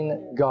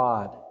loving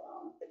God.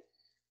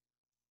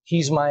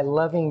 He's my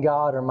loving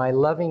God, or my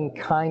loving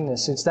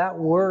kindness. It's that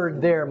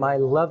word there, my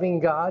loving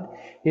God,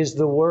 is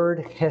the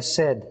word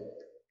hesed.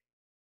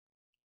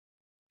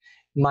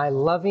 My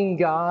loving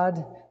God,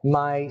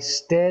 my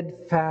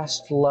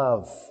steadfast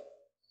love.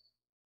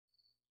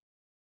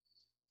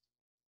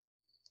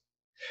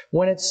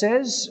 When it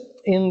says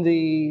in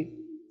the,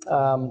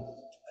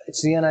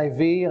 it's the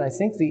NIV, and I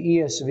think the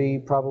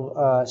ESV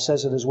probably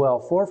says it as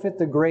well, forfeit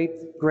the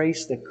great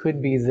grace that could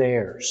be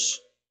theirs.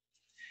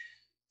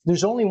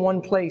 There's only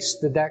one place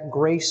that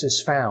grace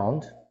is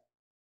found,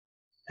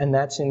 and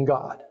that's in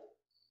God.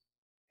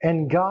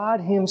 And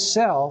God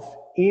Himself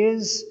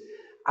is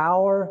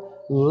our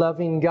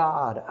loving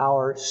God,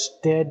 our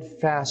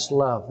steadfast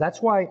love.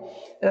 That's why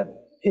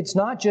it's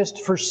not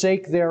just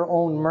forsake their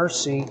own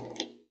mercy,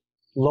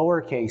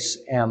 lowercase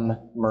m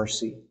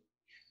mercy,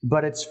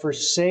 but it's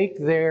forsake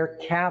their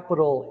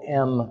capital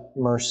M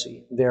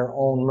mercy, their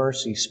own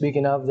mercy.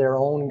 Speaking of their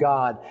own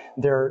God,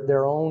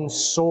 their own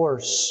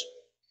source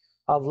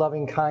of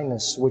loving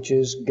kindness, which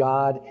is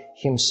God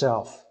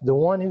Himself, the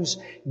one who's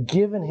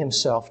given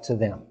Himself to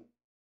them.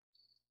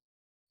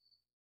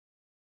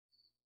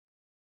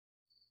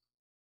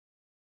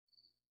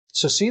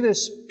 So see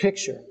this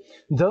picture.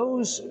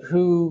 Those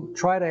who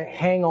try to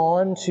hang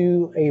on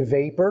to a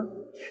vapor,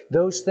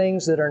 those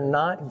things that are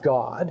not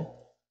God,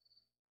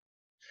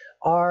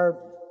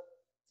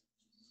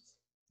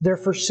 they're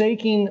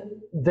forsaking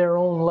their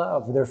own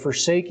love. They're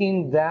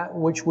forsaking that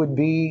which would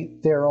be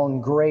their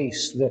own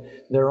grace,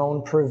 their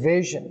own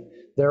provision,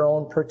 their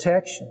own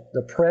protection.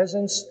 The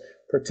presence,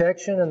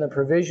 protection, and the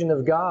provision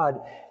of God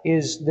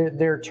is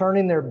they're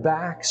turning their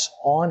backs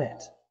on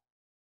it.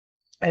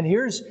 And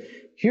here's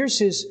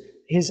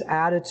his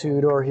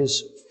attitude or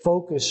his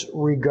focus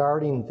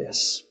regarding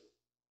this.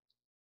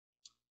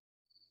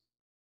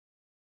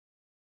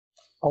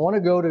 I want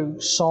to go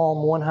to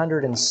Psalm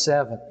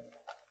 107.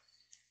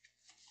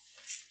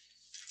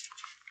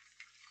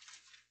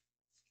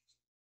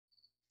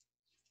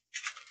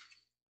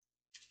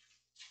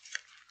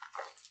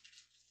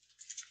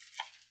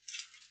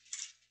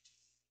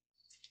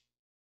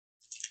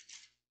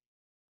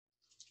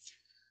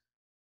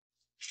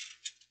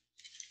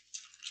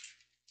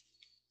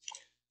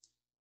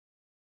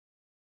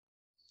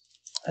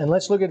 And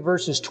let's look at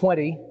verses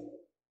 20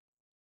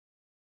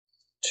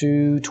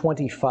 to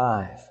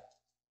 25.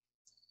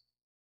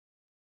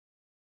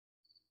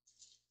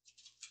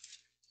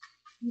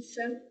 He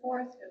sent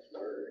forth His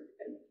word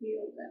and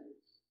healed them.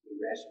 He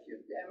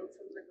rescued them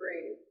from the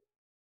grave.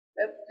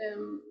 Let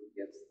them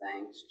give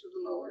thanks to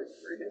the Lord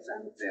for His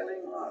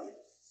unfailing love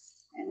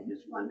and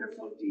His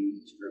wonderful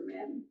deeds for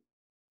men.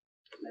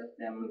 Let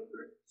them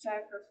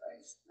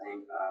sacrifice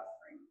thank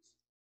offerings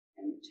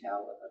and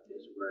tell of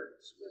His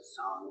works with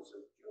songs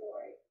of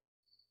joy.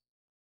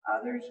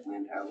 Others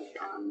went out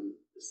on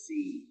the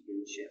sea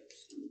in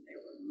ships, and they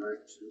were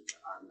merchants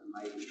on the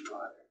mighty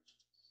waters.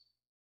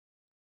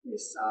 They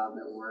saw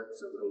the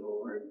works of the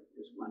Lord,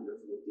 His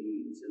wonderful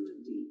deeds in the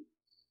deep,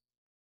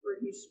 where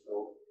He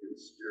spoke and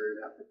stirred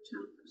up a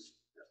tempest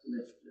that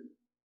lifted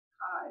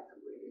high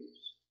the waves.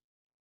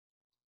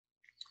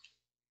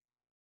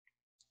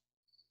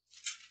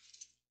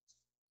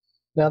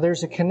 Now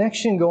there's a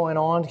connection going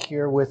on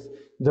here with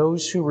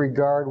those who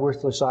regard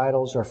worthless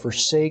idols are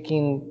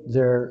forsaking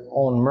their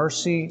own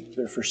mercy,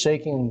 they're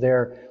forsaking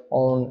their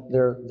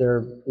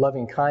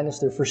loving kindness,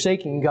 they're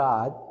forsaking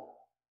God.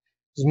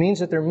 This means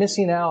that they're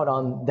missing out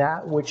on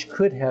that which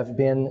could have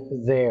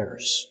been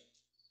theirs.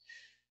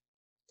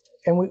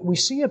 And we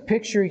see a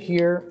picture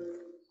here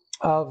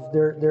of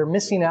they're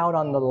missing out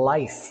on the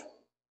life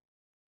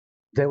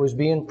that was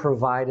being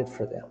provided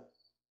for them.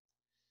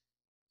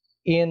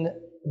 In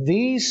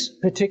these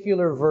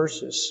particular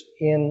verses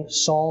in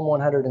Psalm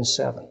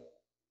 107,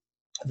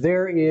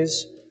 there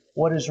is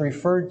what is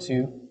referred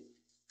to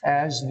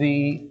as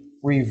the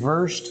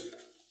reversed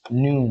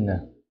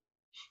noon.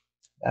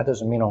 That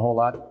doesn't mean a whole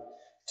lot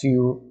to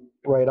you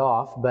right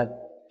off, but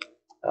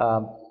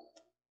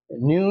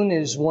noon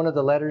is one of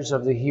the letters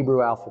of the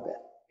Hebrew alphabet.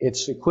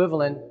 It's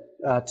equivalent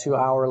to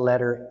our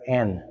letter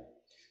N.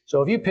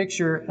 So if you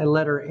picture a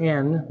letter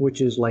N,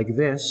 which is like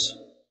this,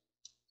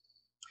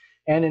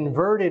 an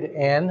inverted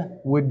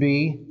N would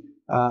be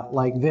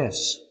like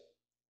this,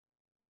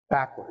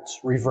 backwards,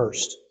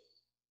 reversed.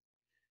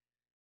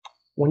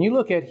 When you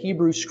look at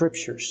Hebrew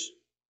scriptures,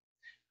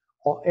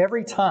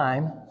 every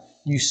time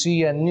you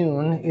see a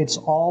noon, it's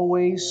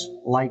always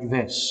like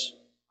this.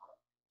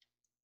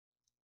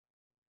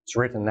 It's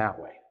written that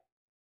way.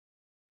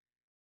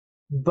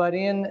 But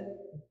in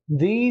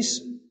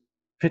these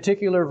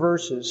particular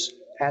verses,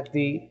 at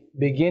the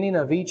beginning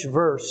of each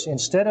verse,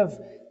 instead of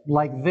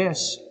like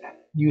this,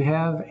 you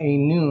have a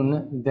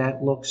noon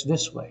that looks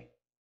this way.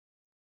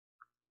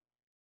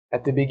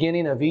 At the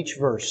beginning of each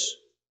verse.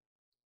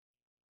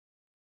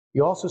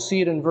 You also see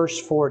it in verse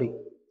 40.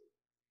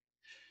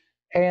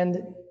 And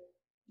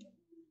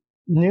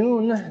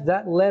noon,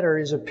 that letter,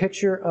 is a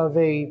picture of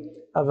a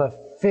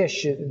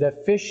fish.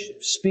 The fish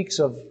speaks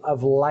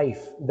of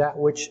life, that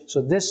which,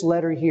 so this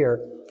letter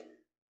here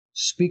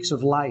speaks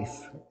of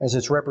life as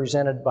it's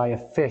represented by a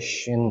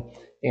fish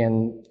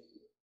in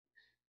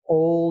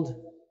old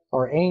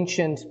or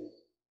ancient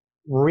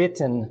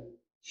written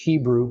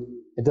Hebrew.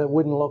 It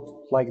wouldn't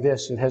look like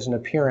this. It has an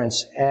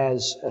appearance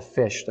as a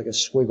fish, like a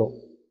squiggle.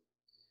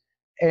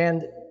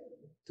 And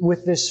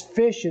with this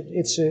fish,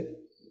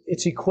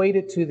 it's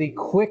equated to the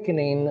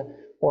quickening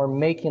or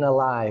making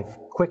alive,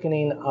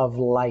 quickening of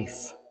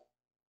life.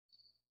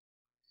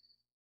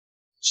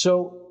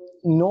 So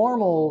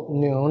normal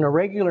noon, or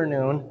regular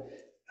noon,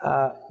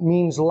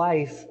 means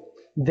life.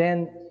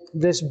 Then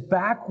this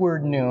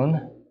backward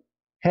noon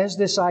has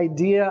this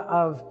idea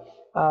of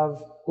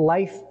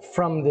life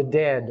from the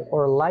dead,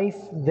 or life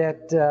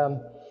that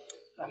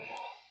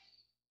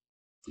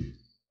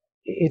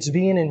it's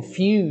being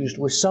infused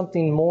with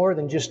something more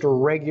than just a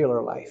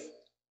regular life.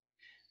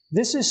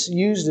 This is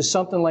used as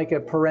something like a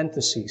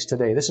parenthesis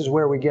today. This is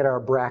where we get our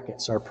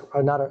brackets,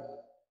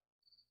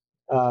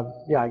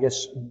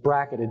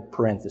 bracketed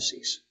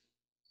parentheses.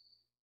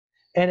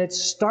 And it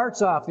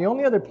starts off, the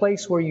only other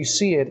place where you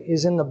see it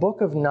is in the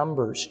book of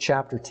Numbers,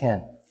 chapter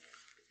 10.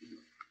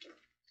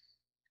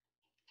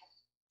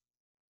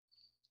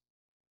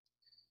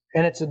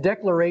 And it's a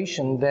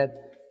declaration that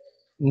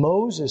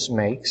Moses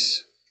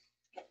makes,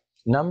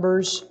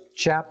 Numbers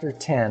chapter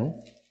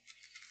 10.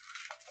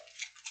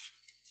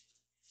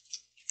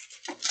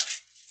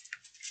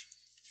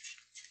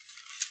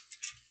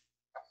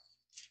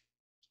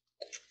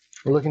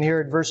 We're looking here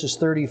at verses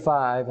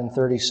 35 and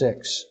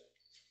 36.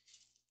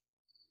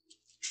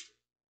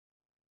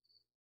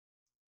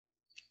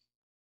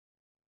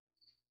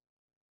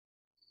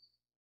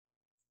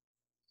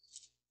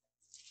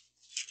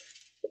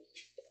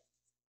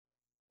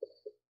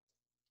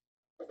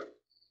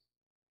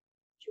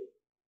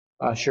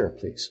 Sure,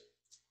 please.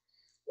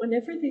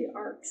 Whenever the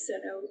ark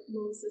set out,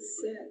 Moses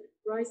said,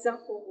 "Rise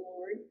up, O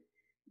Lord,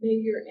 may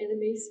your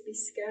enemies be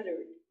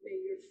scattered, may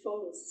your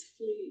foes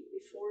flee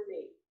before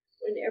me."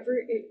 Whenever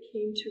it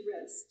came to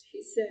rest,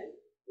 he said,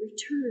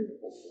 "Return,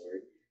 O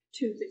Lord,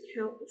 to the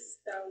countless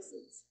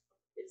thousands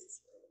of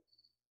Israel."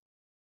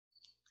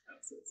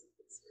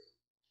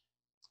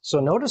 So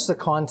notice the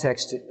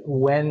context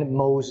when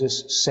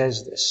Moses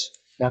says this.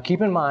 Now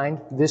keep in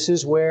mind, this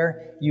is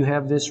where you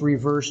have this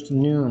reversed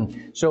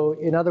noon. So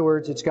in other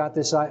words, it's got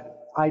this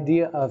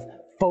idea of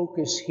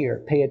focus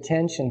here. Pay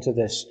attention to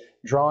this.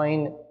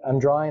 I'm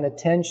drawing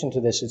attention to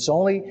this.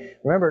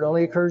 Remember, it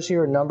only occurs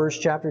here in Numbers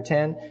chapter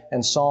 10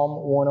 and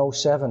Psalm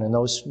 107 in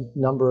those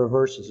number of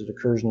verses. It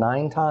occurs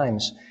 9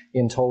 times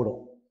in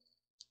total.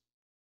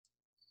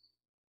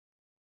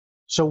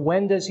 So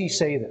when does he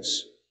say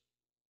this?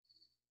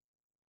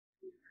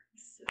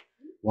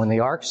 When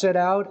the ark set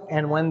out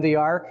and when the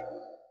ark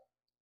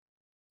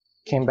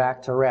came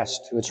back to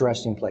rest, to its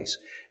resting place.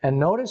 And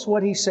notice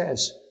what he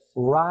says,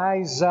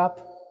 "Rise up,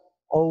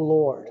 O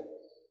Lord."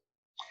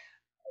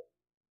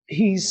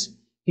 He's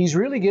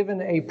really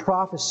given a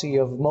prophecy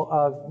of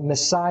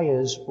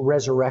Messiah's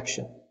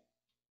resurrection.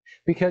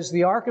 Because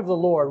the ark of the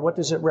Lord, what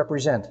does it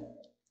represent?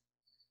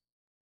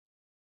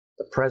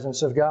 The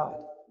presence of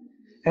God.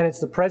 And it's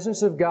the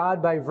presence of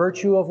God by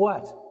virtue of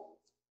what?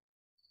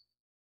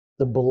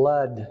 The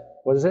blood.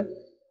 What is it?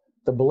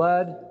 The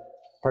blood,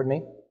 pardon me?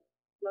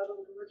 Blood on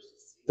the mercy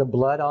seat. The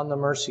blood on the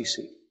mercy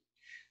seat.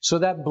 So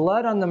that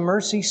blood on the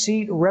mercy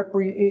seat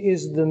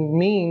is the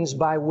means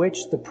by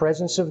which the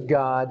presence of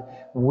God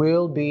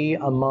will be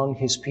among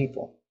His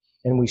people.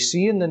 And we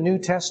see in the New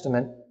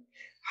Testament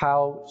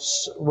how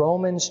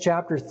Romans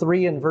chapter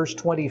 3 and verse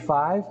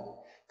 25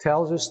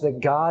 tells us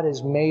that God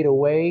has made a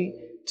way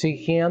to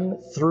Him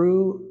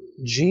through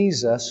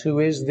Jesus, who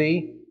is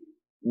the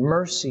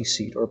mercy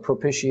seat or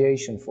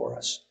propitiation for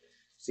us.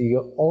 It's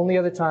the only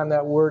other time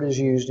that word is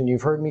used, and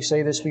you've heard me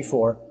say this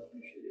before,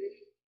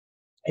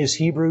 is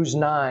Hebrews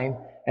 9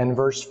 and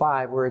verse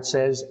 5, where it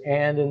says,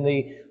 "And in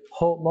the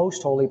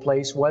most holy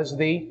place was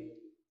the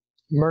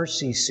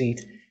mercy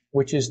seat,"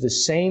 which is the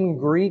same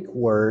Greek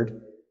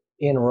word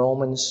in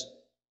Romans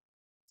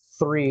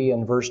 3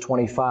 and verse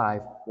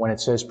 25. When it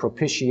says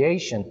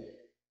propitiation,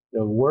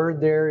 the word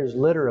there is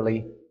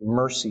literally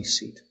mercy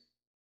seat.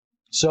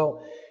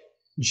 So,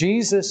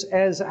 Jesus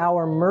as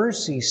our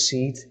mercy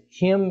seat,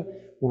 Him,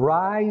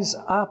 "Rise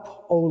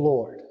up, O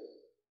Lord.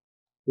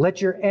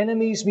 Let your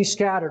enemies be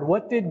scattered."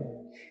 What did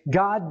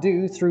God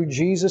do through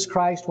Jesus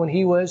Christ when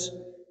He was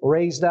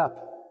raised up?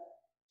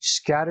 He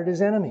scattered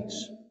His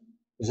enemies.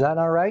 Is that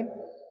not right?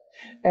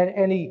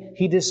 And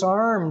he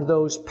disarmed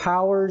those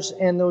powers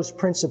and those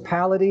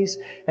principalities,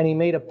 and he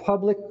made a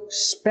public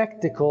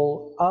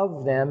spectacle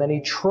of them, and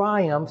he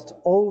triumphed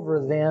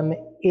over them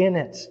in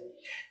it.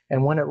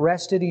 And when it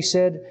rested, he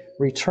said,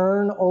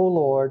 "Return, O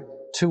Lord,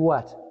 to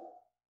what?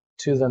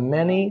 To the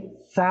many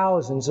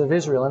thousands of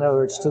Israel." In other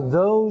words, to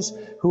those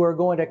who are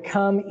going to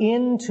come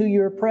into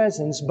your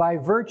presence by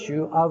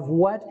virtue of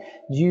what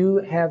you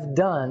have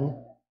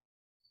done,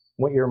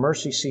 what your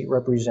mercy seat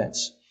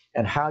represents,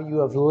 and how you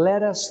have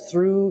led us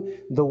through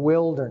the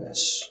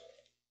wilderness,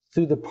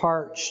 through the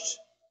parched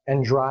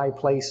and dry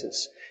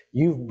places.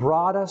 You've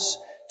brought us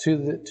to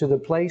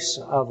the place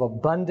of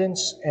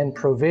abundance and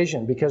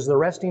provision, because the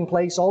resting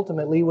place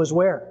ultimately was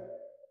where?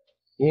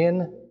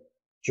 In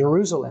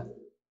Jerusalem.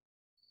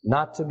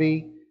 Not to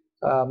be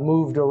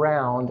moved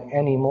around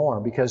anymore,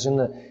 because in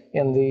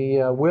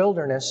the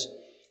wilderness,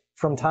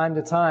 from time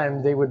to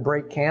time, they would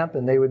break camp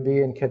and they would be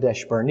in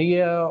Kadesh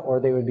Barnea, or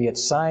they would be at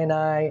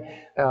Sinai,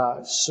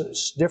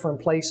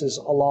 different places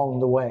along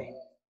the way.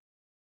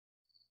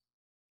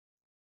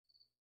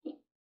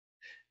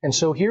 And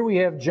so here we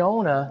have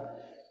Jonah,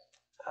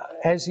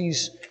 as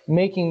he's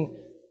making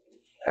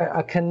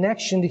a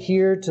connection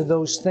here to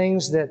those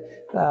things that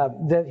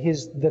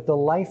the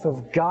life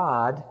of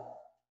God.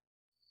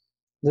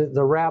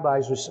 The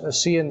rabbis were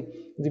seeing,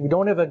 we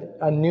don't have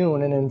a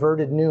noon, an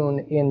inverted noon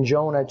in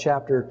Jonah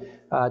chapter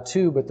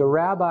 2, but the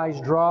rabbis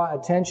draw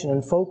attention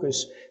and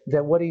focus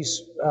that what he's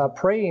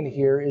praying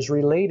here is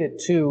related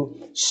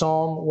to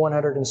Psalm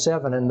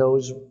 107 and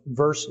those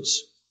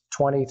verses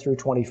 20 through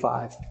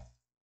 25.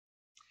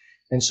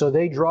 And so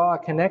they draw a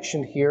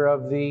connection here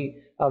of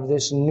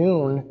this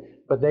noon,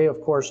 but they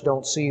of course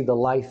don't see the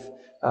life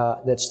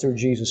that's through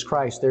Jesus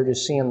Christ. They're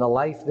just seeing the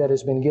life that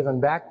has been given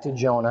back to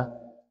Jonah,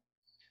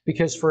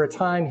 because for a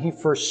time he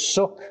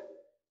forsook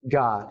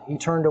God. He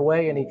turned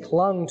away and he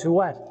clung to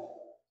what?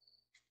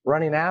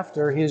 Running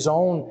after his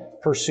own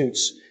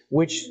pursuits,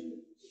 which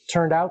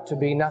turned out to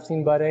be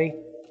nothing but a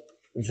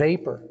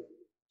vapor.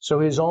 So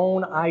his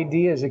own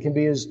ideas, it can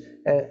be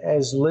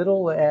as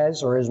little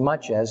as, or as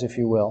much as, if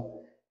you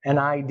will, an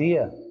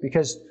idea.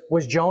 Because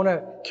was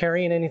Jonah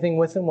carrying anything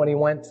with him when he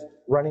went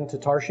running to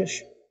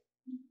Tarshish?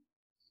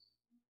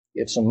 He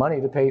had some money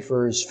to pay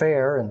for his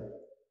fare,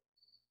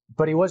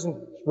 but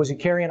was he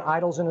carrying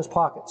idols in his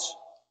pockets?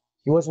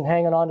 He wasn't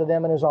hanging on to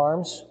them in his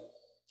arms.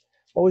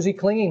 What was he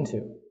clinging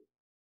to?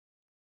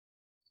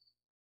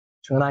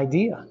 To an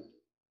idea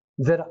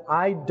that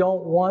I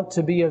don't want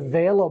to be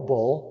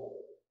available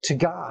to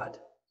God.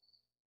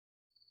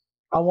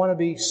 I want to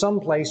be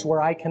someplace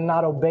where I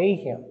cannot obey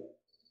Him.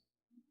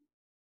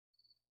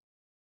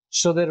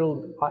 So that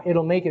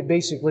it'll make it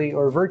basically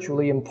or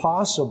virtually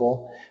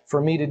impossible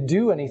for me to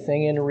do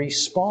anything in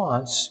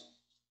response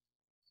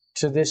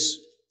to this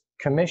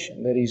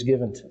commission that He's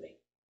given to me.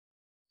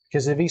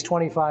 Because if He's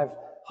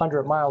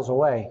 2,500 miles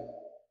away,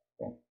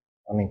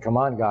 I mean, come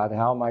on, God,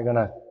 how am I going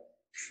to...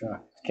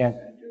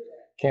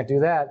 Can't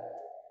do that.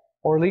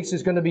 Or at least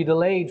it's going to be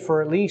delayed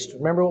for at least...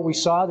 Remember what we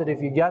saw, that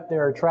if you got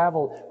there, a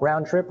travel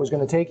round trip was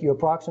going to take you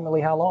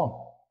approximately how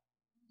long?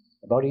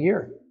 About a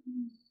year.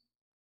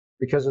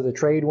 Because of the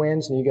trade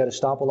winds, and you got to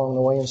stop along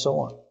the way and so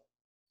on.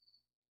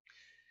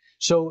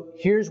 So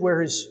here's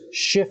where his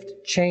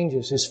shift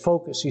changes, his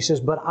focus. He says,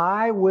 "But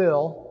I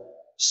will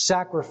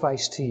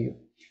sacrifice to you."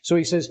 So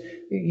he says,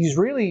 he's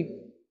really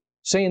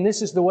saying,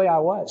 this is the way I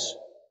was.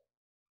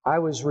 I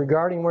was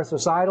regarding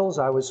worthless idols.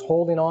 I was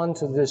holding on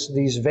to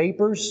these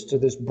vapors, to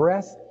this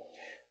breath,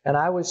 and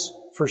I was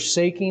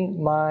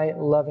forsaking my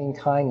loving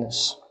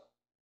kindness.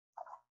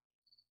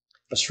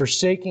 I was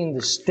forsaking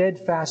the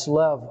steadfast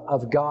love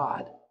of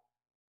God.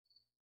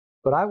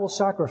 But I will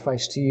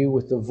sacrifice to you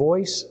with the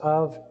voice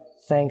of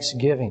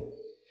thanksgiving.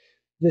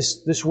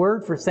 This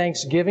word for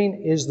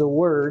thanksgiving is the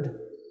word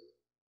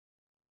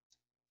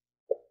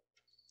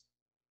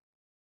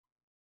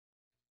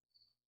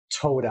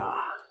Todah.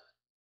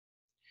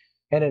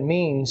 And it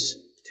means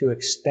to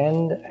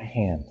extend a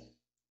hand.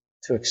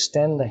 To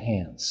extend the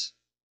hands.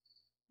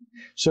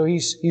 So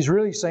he's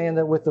really saying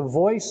that with the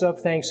voice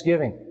of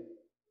thanksgiving,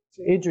 it's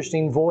an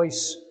interesting,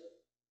 voice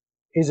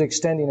is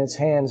extending its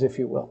hands, if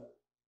you will.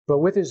 But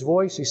with his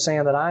voice, he's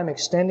saying that I'm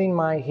extending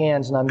my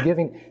hands and I'm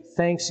giving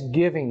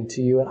thanksgiving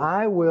to you, and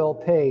I will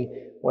pay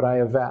what I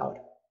have vowed.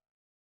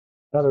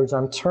 In other words,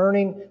 I'm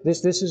turning,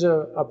 this is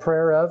a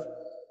prayer of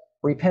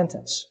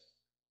repentance.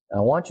 And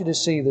I want you to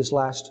see this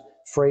last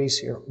phrase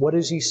here. What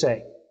does he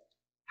say?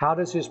 How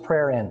does his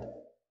prayer end?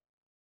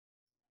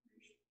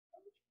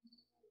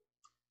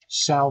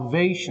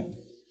 Salvation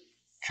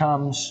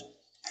comes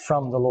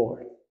from the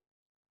Lord.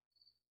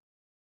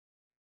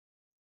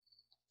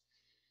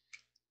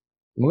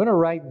 I'm going to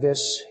write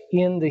this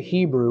in the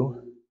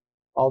Hebrew,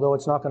 although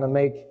it's not going to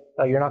make,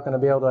 you're not going to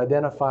be able to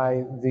identify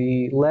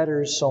the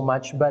letters so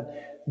much. But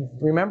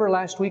remember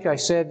last week I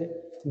said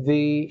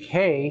the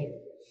hey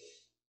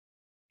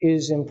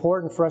is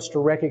important for us to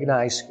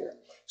recognize here.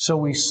 So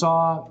we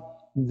saw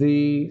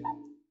the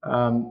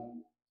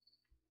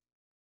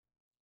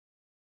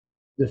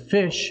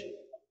fish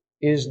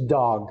is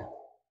dog.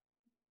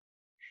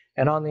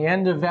 And on the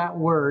end of that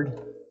word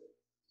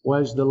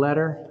was the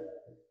letter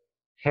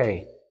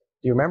Hey.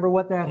 Do you remember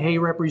what that Hey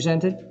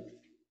represented?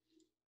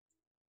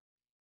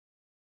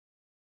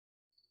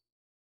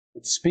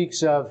 It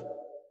speaks of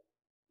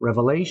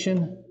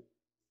revelation,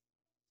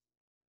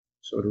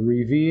 so to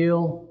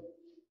reveal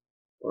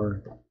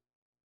or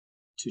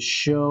to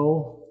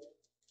show.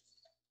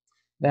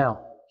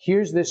 Now,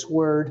 here's this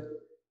word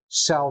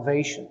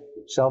salvation.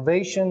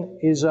 Salvation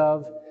is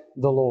of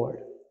the Lord.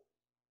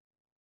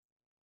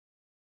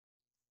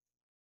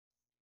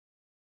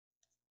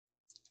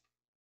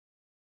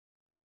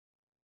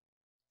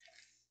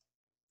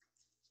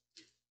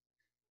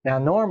 Now,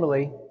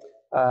 normally,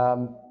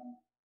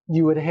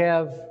 you would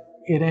have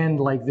it end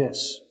like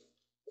this.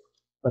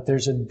 But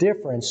there's a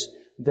difference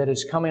that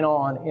is coming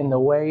on in the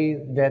way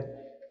that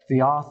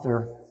the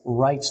author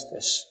writes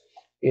this.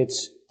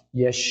 It's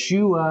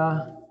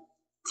Yeshua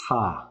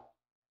Ta.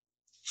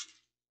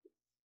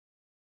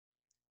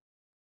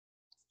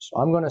 So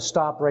I'm going to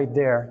stop right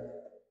there.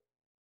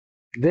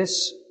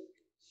 This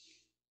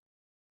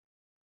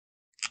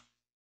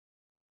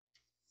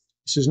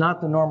is not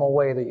the normal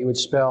way that you would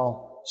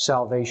spell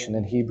salvation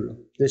in Hebrew.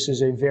 This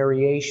is a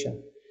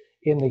variation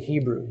in the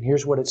Hebrew.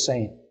 Here's what it's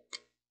saying.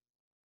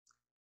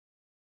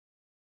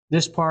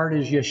 This part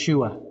is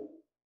Yeshua.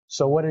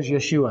 So what is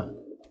Yeshua?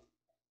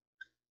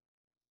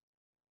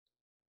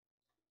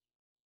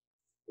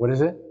 What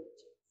is it?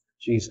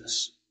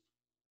 Jesus.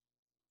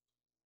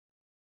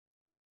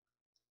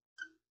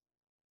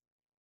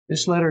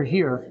 This letter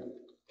here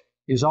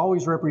is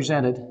always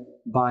represented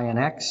by an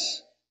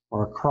X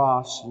or a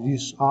cross,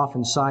 used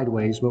often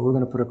sideways, but we're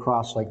going to put a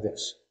cross like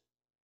this.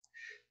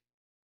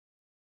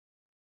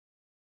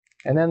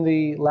 And then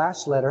the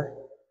last letter,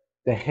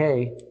 the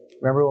He,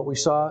 remember what we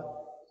saw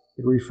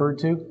it referred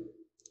to?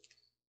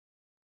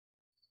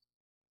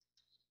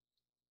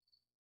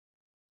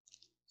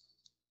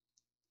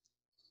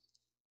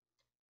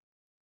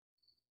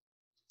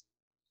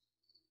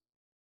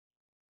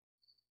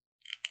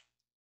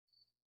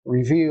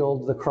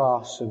 Revealed the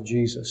cross of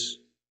Jesus,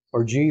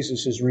 or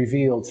Jesus is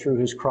revealed through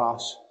His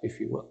cross,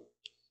 if you will.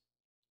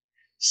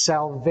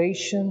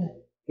 Salvation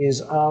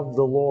is of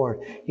the Lord.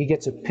 He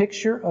gets a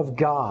picture of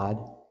God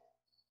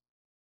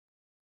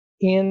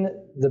in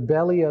the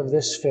belly of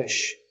this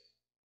fish.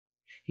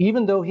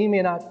 Even though he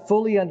may not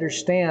fully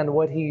understand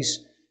what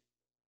he's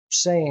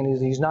saying,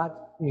 he's not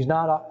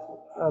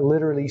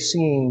literally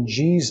seeing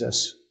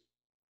Jesus.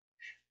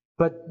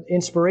 But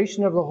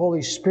inspiration of the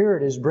Holy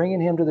Spirit is bringing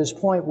him to this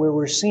point where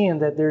we're seeing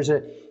that there's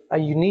a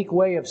unique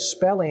way of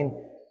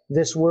spelling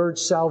this word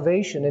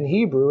salvation in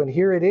Hebrew, and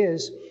here it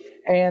is.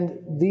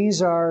 And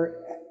these are,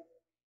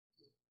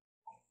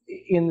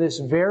 in this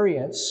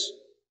variance,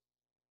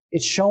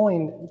 it's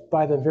showing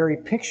by the very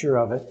picture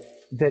of it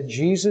that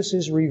Jesus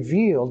is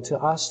revealed to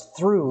us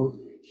through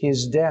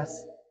His death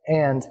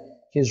and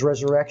His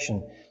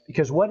resurrection.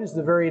 Because what is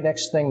the very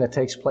next thing that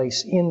takes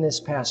place in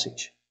this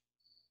passage?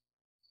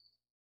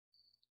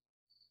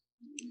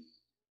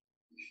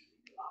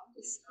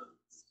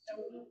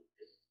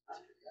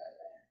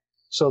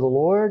 So the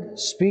Lord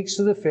speaks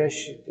to the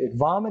fish, it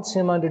vomits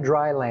him unto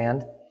dry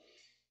land.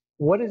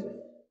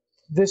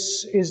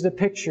 This is the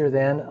picture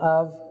then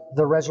of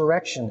the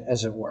resurrection,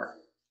 as it were.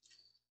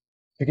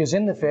 Because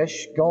in the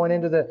fish, going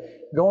into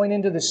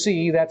the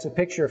sea, that's a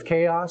picture of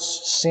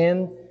chaos,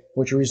 sin,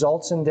 which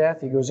results in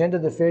death. He goes into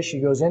the fish,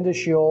 he goes into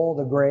Sheol,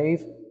 the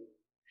grave.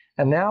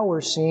 And now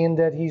we're seeing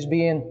that he's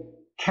being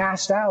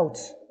cast out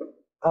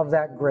of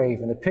that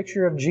grave. And a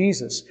picture of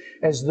Jesus,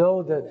 as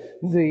though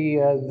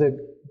the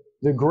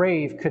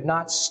grave could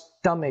not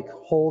stomach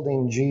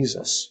holding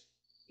Jesus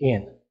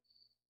in.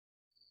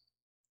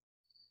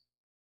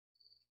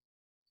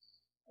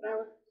 And I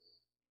was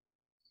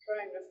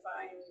trying to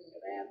find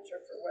an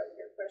answer for what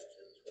your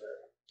questions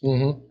were.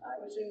 Mm-hmm.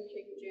 I was in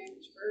King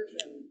James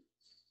Version,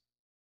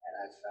 and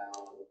I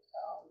found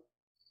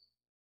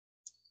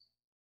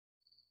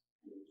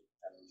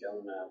from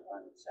Jonah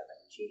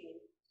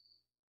 1:17,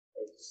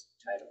 it's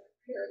titled,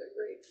 "Prepare the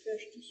great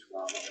fish to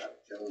swallow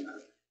up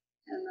Jonah."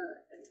 And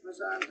it was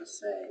on to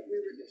say,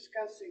 we were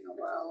discussing a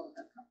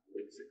couple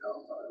weeks ago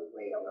about a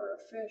whale or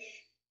a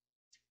fish.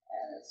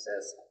 And it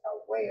says,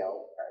 a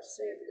whale, our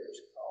Savior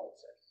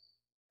calls it.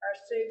 Our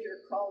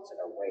Savior calls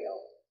it a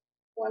whale,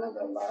 one of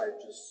the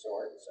largest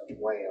sorts of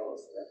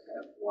whales that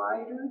have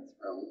wider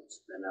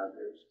throats than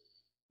others,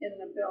 in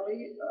the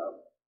belly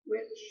of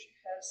which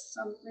has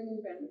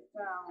something been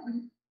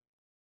found.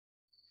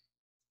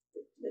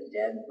 The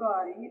dead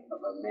body of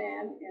a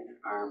man in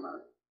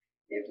armor.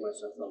 It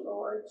was of the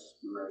Lord's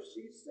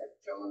mercies that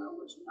Jonah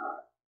was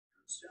not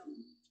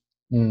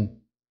consumed.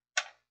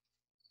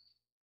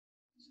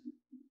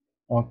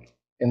 Well,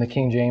 in the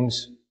King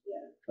James?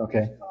 Yeah.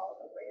 Okay. It's called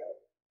a whale.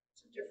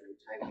 It's a different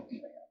type of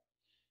whale.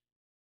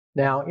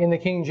 Now, in the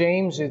King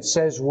James, it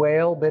says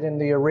whale, but in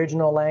the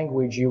original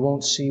language, you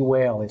won't see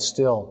whale. It's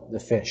still the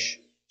fish.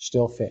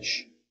 Still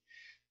fish.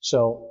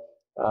 So,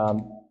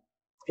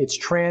 it's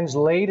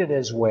translated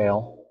as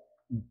whale,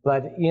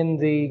 but in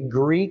the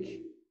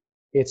Greek,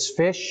 it's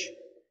fish,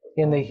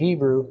 in the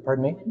Hebrew,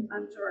 pardon me?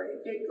 I'm sorry,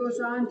 it goes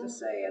on to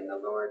say, and the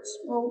Lord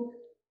spoke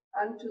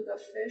unto the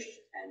fish,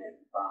 and it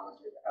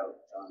vomited out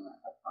Jonah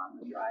upon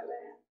the dry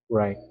land.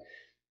 Right.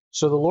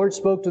 So the Lord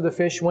spoke to the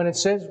fish.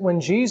 When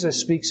Jesus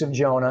speaks of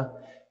Jonah,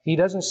 He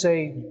doesn't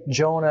say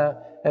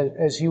Jonah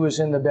as he was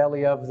in the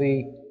belly of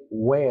the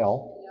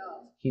whale.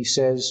 No. He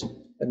says,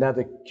 now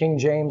the King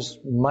James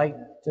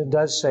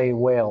does say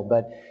whale,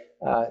 but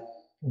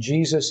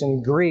Jesus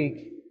in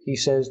Greek, He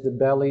says the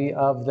belly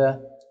of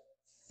the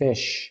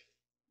fish.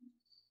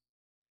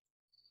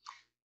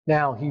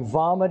 Now, He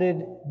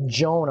vomited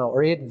Jonah,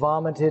 or it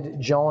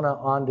vomited Jonah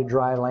onto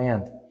dry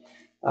land.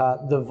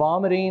 The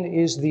vomiting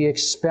is the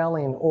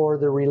expelling or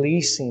the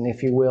releasing,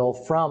 if you will,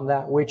 from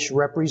that which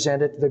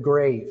represented the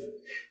grave.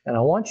 And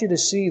I want you to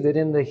see that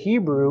in the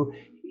Hebrew,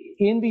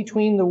 in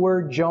between the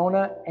word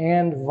Jonah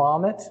and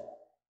vomit,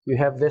 you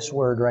have this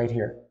word right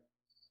here.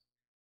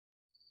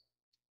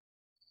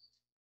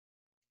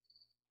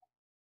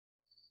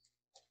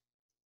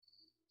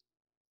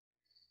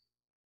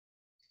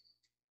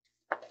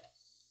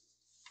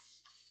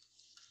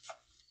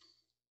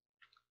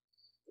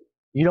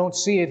 You don't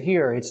see it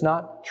here. It's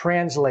not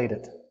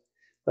translated.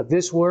 But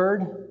this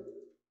word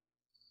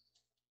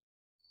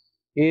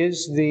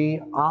is the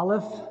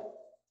aleph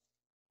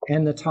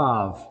and the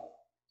tav,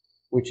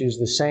 which is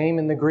the same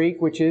in the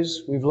Greek, which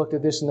is, we've looked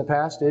at this in the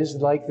past, is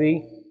like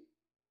the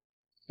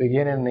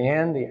beginning and the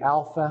end, the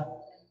alpha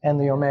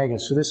and the omega.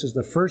 So this is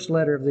the first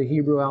letter of the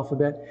Hebrew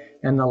alphabet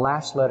and the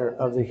last letter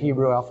of the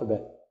Hebrew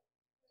alphabet.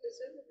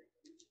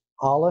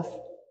 Aleph,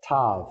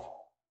 tav.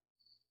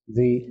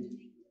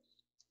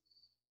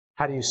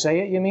 How do you say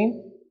it, you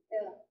mean?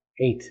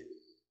 Yeah. 8.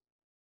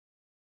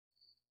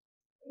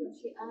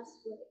 She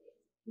asked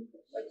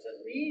What's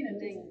it mean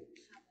in English?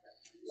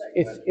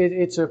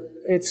 It's a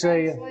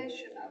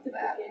Translation of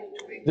that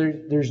into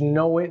English. there's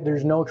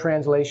no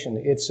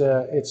translation. It's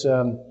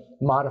a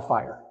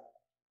modifier.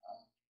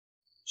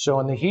 So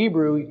in the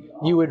Hebrew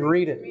you would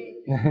read it.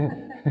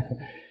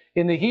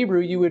 In the Hebrew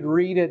you would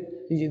read it.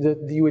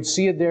 You would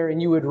see it there and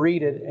you would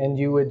read it and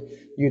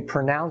you'd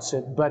pronounce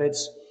it, but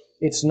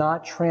it's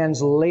not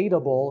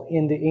translatable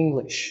into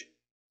English.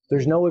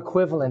 There's no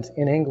equivalent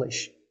in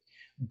English.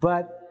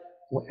 But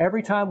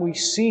every time we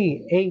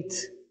see 8,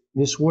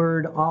 this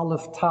word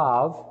aleph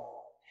tav,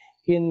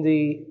 in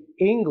the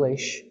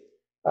English,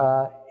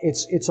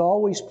 it's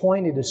always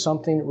pointed to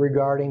something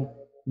regarding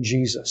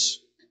Jesus.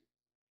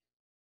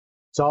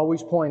 It's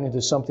always pointed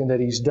to something that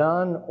He's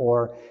done,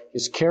 or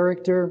His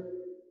character,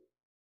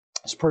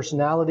 His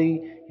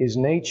personality, His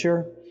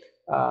nature,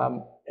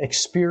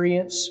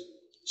 experience.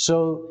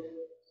 So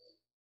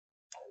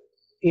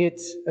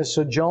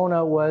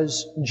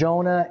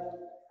Jonah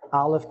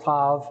aleph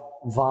tav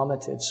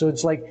vomited. So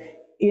it's like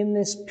in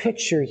this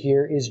picture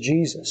here is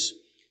Jesus.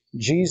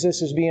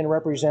 Jesus is being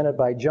represented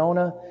by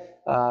Jonah,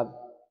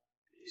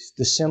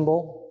 the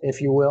symbol,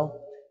 if you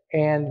will,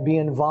 and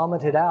being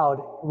vomited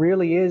out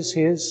really is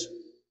His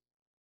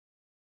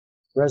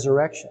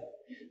resurrection.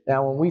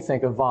 Now, when we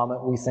think of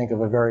vomit, we think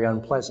of a very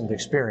unpleasant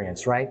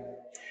experience, right?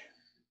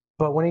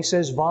 But when He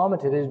says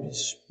vomited, it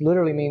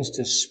literally means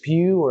to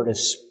spew or to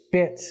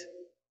spit,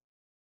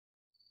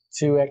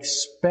 to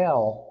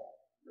expel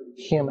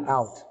Him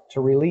out,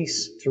 to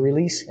release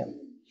Him.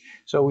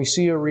 So we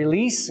see a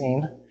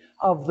releasing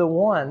of the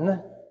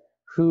one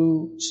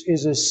who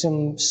is a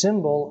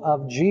symbol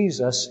of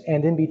Jesus,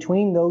 and in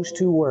between those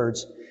two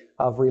words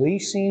of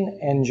releasing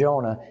and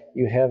Jonah,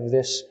 you have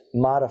this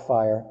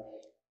modifier,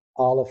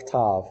 aleph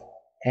tav,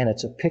 and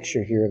it's a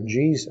picture here of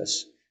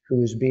Jesus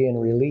who is being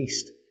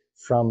released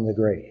from the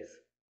grave.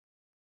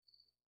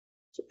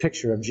 It's a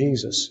picture of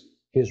Jesus,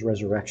 His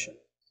resurrection.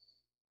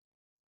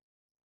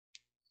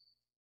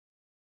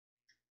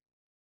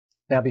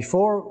 Now,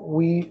 before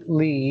we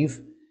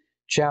leave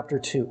chapter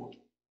 2,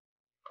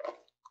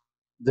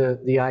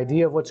 the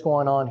idea of what's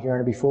going on here,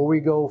 and before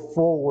we go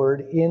forward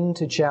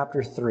into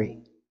chapter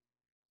 3,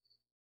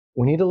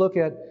 we need to look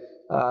at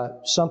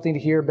something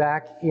here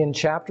back in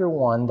chapter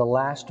 1, the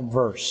last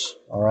verse,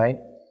 all right?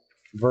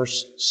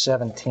 Verse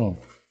 17.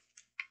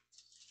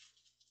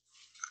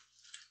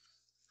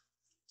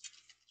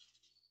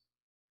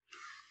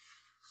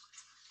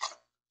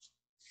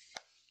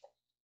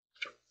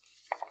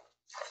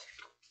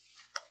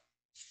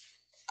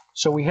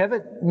 So we have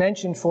it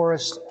mentioned for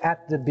us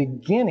at the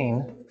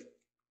beginning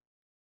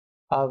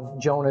of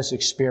Jonah's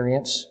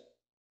experience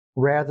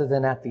rather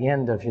than at the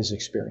end of his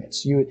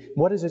experience.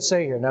 What does it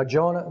say here? Now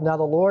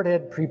the Lord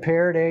had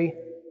prepared a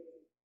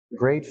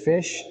great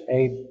fish,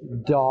 a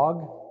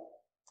dog,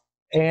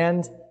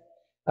 and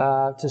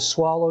to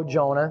swallow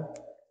Jonah.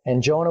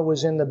 And Jonah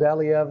was in the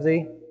belly of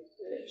the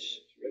fish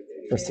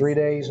for 3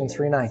 days and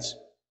 3 nights.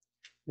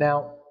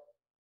 Now,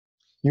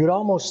 you would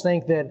almost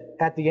think that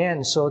at the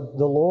end, so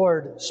the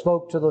Lord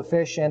spoke to the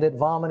fish and it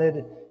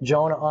vomited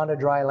Jonah onto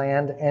dry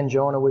land, and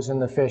Jonah was in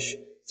the fish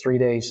 3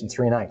 days and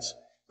 3 nights.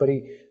 But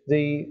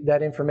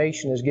that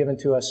information is given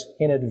to us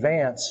in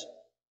advance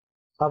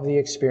of the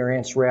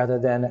experience rather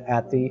than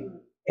at the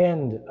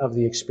end of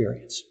the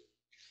experience.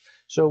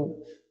 So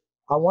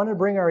I want to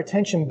bring our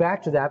attention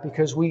back to that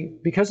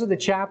because of the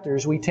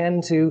chapters, we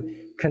tend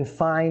to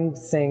confine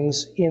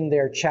things in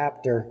their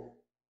chapter.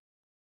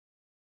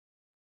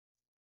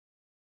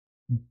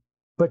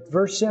 But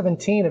verse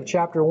 17 of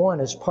chapter 1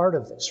 is part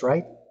of this,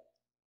 right?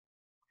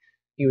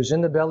 He was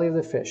in the belly of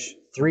the fish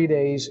 3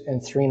 days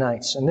and 3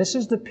 nights. And this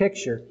is the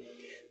picture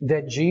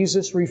that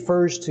Jesus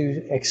refers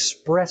to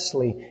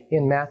expressly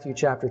in Matthew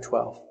chapter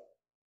 12.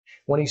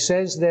 When he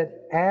says that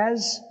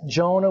as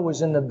Jonah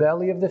was in the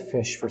belly of the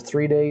fish for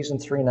 3 days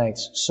and 3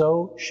 nights,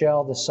 so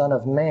shall the Son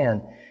of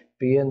Man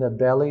be in the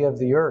belly of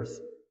the earth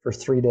for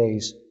 3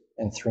 days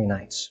and 3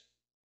 nights.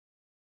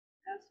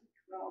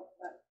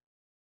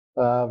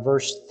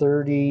 Verse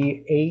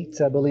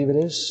 38, I believe it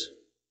is.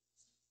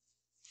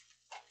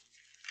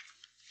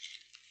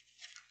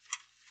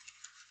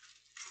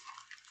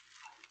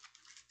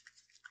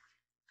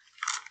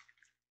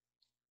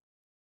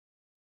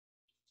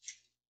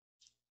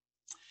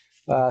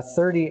 Uh,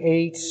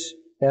 38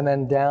 and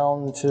then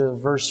down to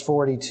verse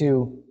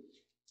 42.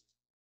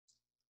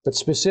 But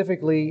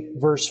specifically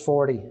verse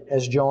 40,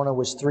 as Jonah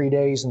was 3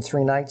 days and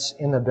 3 nights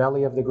in the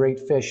belly of the great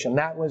fish. And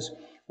that was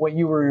what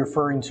you were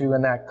referring to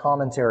in that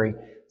commentary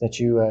that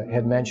you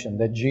had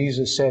mentioned, that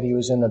Jesus said he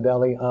was in the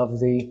belly of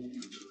in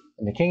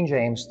the King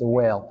James, the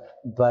whale,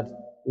 but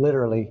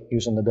literally he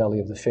was in the belly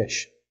of the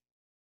fish.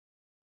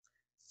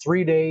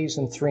 3 days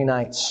and 3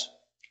 nights.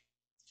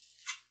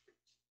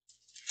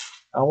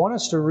 I want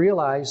us to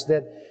realize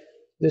that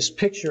this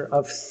picture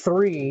of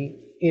 3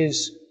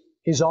 is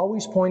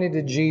always pointed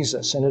to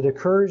Jesus, and it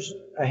occurs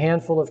a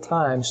handful of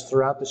times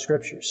throughout the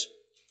Scriptures.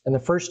 And the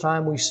first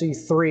time we see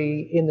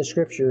 3 in the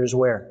Scripture is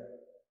where?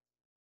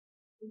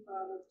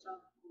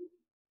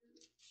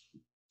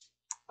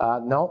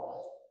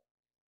 No.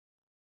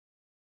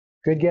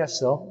 Good guess,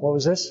 though. What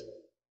was this?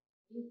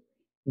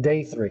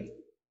 Day 3.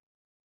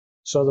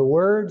 So the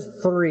word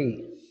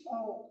 3,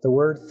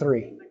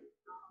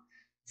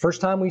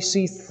 first time we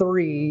see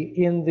 3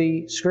 in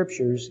the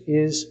Scriptures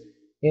is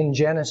in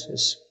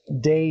Genesis,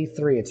 day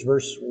 3. It's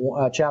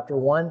chapter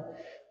 1,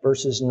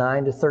 verses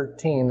 9 to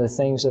 13, the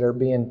things that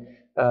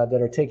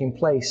are taking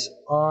place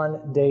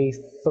on day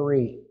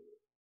 3.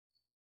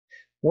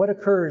 What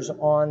occurs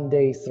on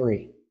day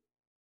 3?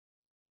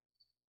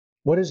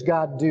 What does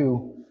God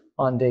do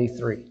on day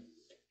 3?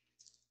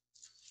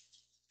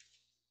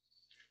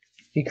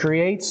 He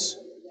creates,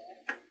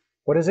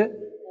 what is it?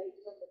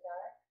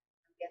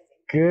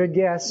 Good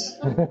guess.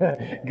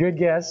 Good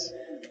guess.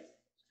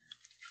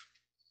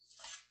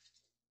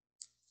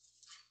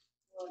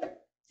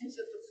 Is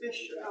it the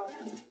fish?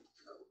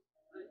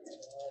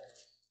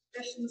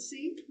 Fish in the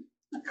sea?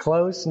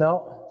 Close,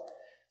 no.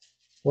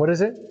 What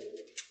is it?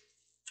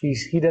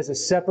 He does a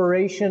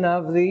separation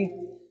of the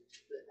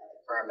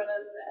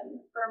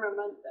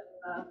Firmament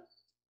and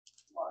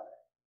water.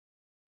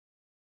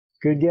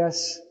 Good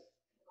guess.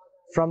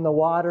 From the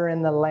water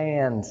and the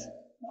land.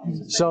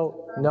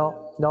 So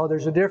no,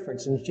 there's a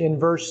difference.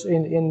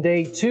 In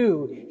day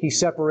 2, he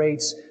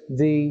separates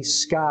the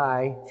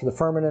sky, the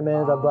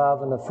firmament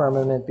above and the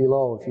firmament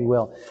below, if you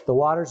will. The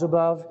waters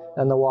above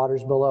and the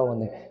waters below,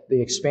 and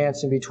the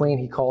expanse in between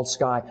he called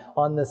sky.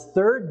 On the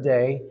 3rd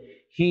day,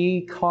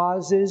 he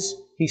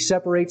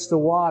separates the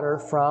water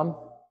from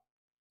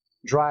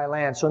dry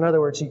land. So in other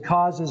words, he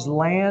causes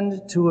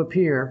land to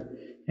appear,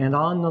 and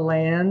on the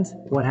land,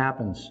 what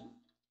happens?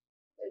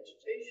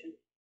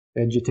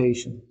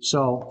 Vegetation.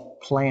 So,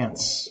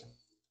 plants.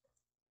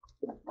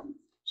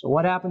 So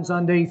what happens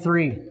on day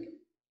 3?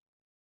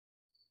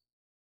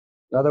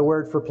 Another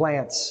word for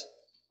plants.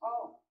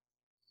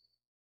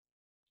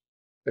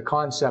 The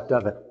concept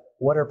of it.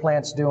 What are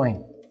plants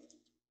doing?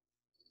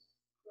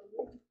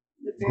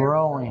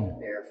 Growing.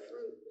 Bear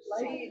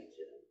fruit, seeds.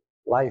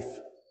 Life.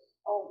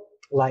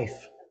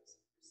 Life.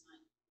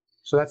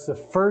 So that's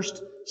the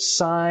first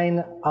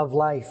sign of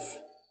life.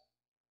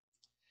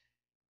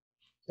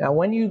 Now,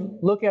 when you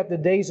look at the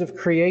days of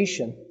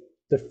creation,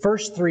 the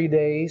first 3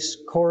 days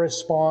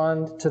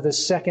correspond to the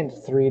second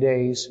 3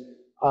 days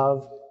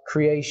of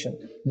creation.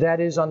 That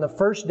is, on the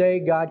first day,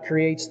 God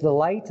creates the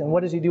light, and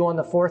what does He do on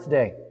the 4th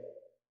day?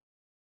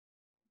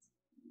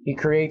 He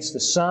creates the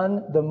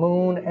sun, the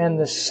moon, and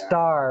the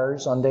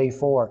stars on day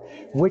 4,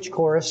 which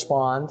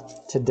correspond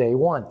to day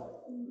 1.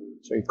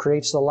 So He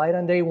creates the light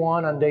on day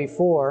 1. On day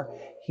 4,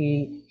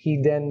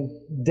 He then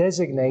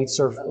designates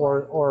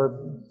or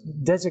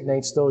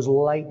designates those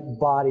light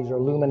bodies or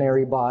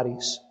luminary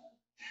bodies.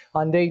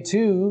 On day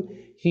 2,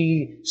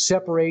 He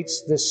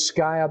separates the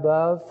sky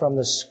above from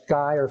the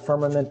sky or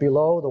firmament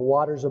below, the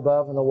waters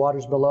above and the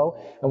waters below.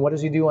 And what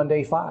does He do on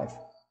day 5?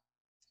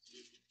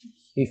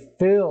 He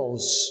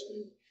fills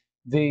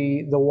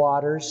the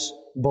waters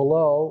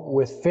below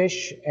with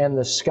fish, and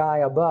the sky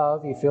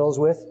above He fills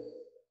with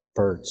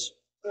birds.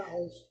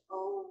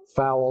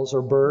 Fowls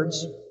or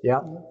birds.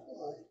 Yeah.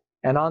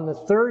 And on the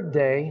 3rd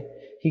day,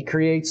 He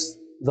creates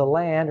the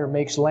land, or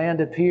makes land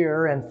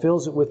appear, and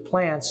fills it with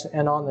plants.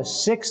 And on the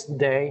 6th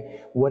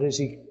day, what does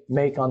He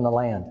make on the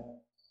land?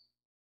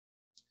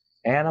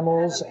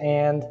 Animals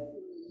and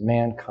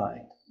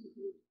mankind.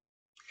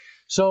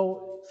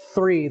 So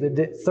 3,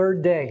 the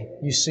third day,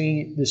 you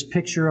see this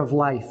picture of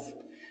life.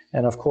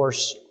 And of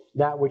course,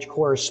 that which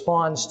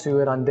corresponds to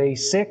it on day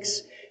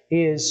 6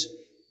 is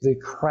the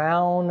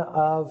crown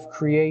of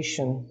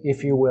creation,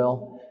 if you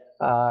will.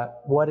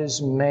 What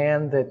is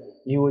man that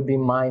you would be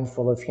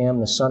mindful of him,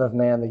 the Son of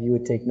Man that you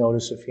would take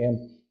notice of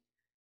him?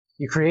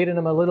 You created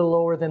him a little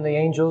lower than the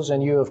angels,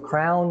 and you have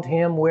crowned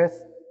him with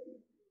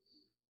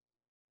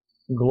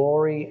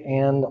glory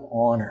and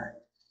honor.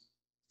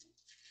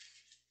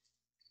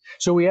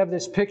 So we have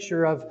this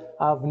picture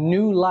of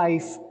new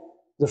life,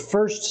 the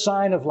first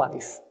sign of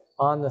life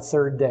on the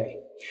third day.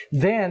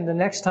 Then the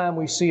next time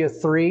we see a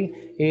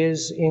 3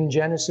 is in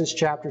Genesis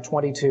chapter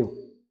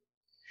 22.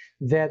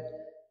 That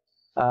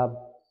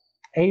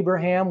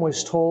Abraham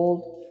was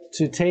told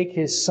to take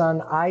his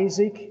son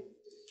Isaac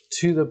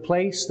to the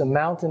place, the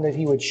mountain that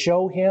he would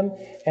show him,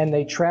 and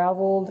they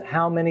traveled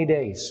how many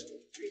days?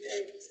 3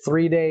 days.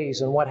 3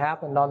 days. And what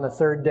happened on the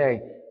third day?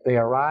 They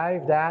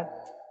arrived at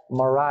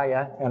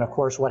Moriah, and of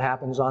course what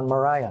happens on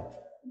Moriah?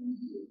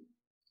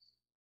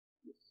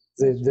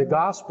 The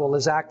gospel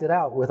is acted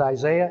out with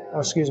Isaac.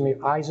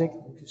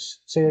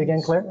 Say it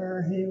again, Claire.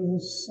 Where he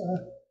was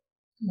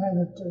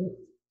commanded to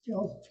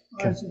kill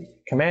Isaac.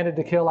 Commanded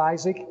to kill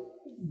Isaac.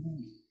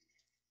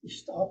 He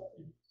stopped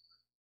him.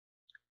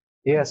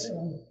 Yes,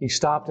 he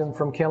stopped him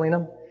from killing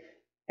him.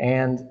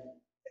 And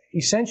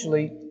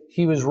essentially,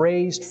 he was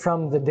raised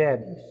from the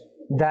dead.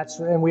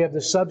 And we have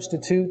the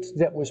substitute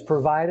that was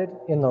provided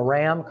in the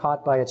ram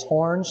caught by its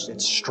horns,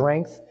 its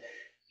strength,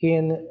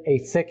 in a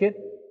thicket,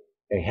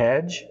 a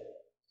hedge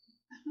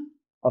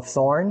of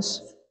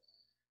thorns,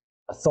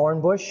 a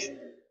thorn bush.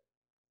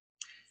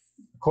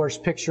 Of course,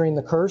 picturing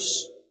the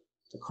curse,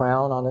 the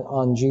crown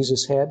on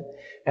Jesus' head.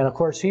 And of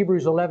course,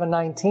 Hebrews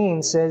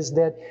 11:19 says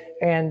that,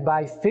 and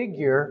by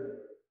figure,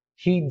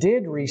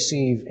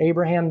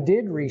 Abraham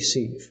did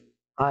receive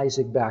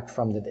Isaac back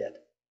from the dead.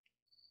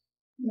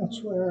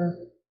 That's where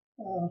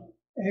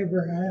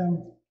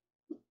Abraham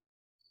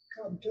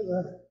come to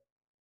the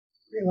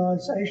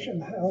realization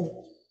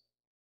how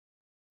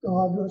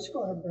God was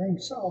going to bring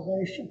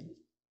salvation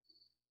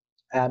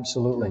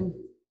Absolutely. to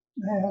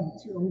man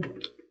through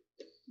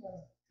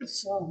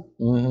His Son.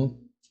 Mm-hmm.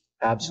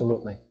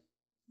 Absolutely. I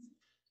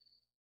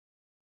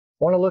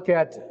want to look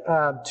at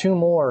 2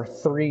 more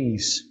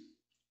 3s.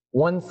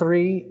 1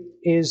 3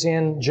 is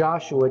in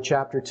Joshua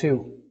chapter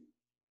 2.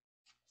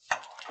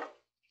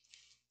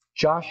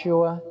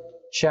 Joshua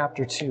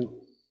chapter 2.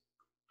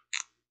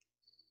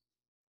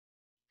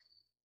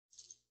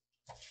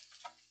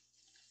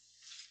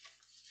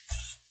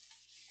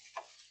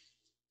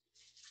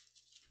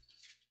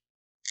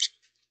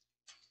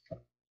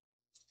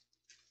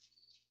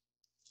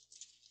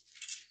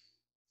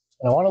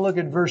 And I want to look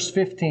at verse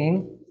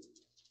 16.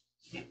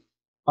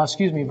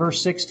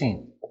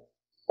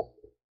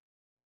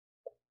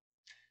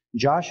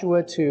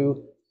 Joshua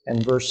 2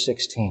 and verse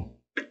 16.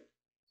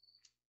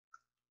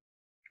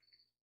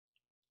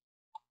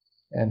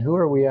 And who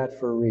are we at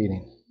for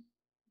reading?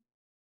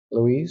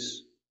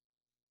 Louise?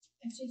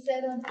 And she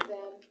said unto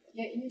them,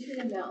 Get you to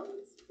the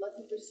mountains, let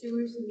the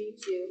pursuers meet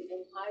you,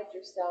 and hide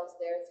yourselves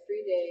there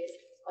 3 days,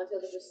 until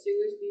the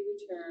pursuers be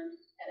returned,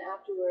 and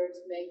afterwards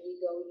may ye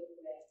go your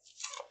way.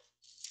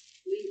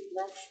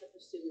 Lest the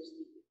pursuers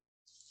meet you.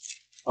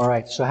 All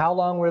right, so how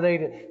long were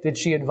they? Did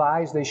she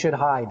advise they should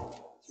hide?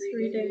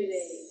 3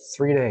 days.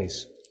 3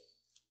 days.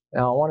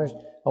 Now,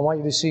 I want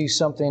you to see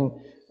something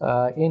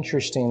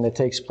interesting that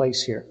takes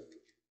place here.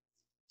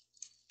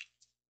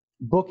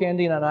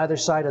 Bookending on either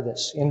side of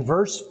this. In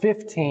verse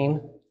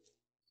 15,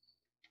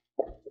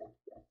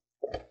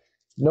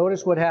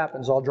 notice what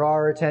happens. I'll draw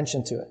our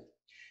attention to it.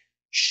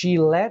 She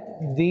let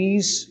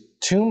these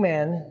 2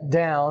 men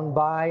down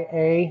by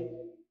a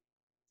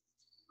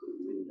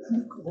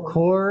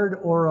cord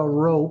or a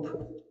rope,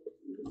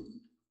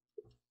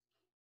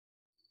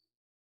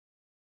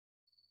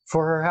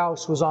 for her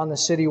house was on the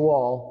city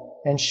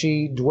wall, and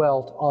she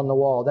dwelt on the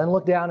wall. Then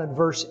look down at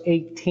verse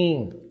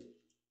 18.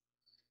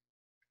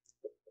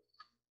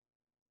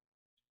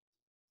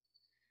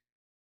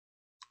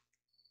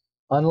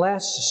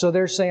 So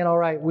they're saying, all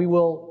right, we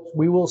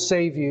will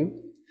save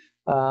you,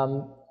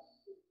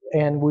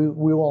 and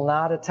we will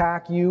not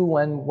attack you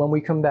when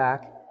we come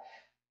back.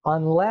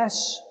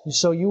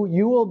 So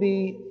you will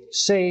be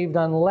saved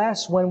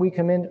unless when we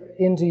come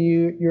into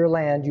your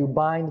land, you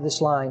bind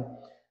this line,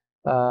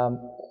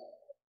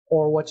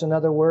 or what's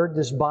another word?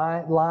 This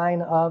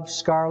line of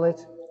scarlet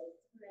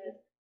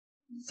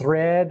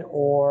thread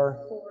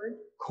or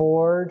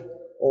cord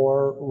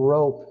or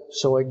rope.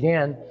 So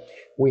again,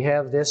 we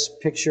have this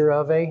picture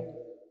of a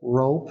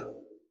rope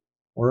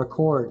or a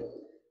cord.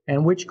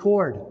 And which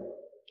cord?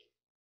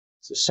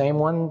 It's the same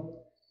one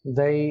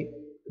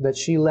that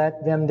she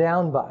let them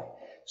down by.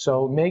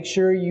 So make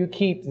sure you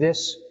keep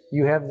this,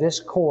 you have this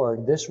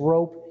cord, this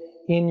rope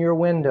in your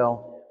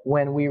window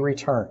when we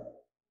return.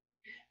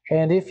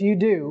 And if you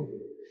do,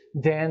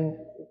 then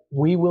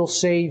we will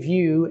save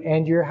you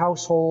and your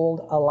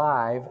household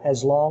alive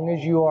as long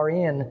as you are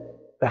in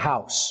the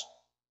house.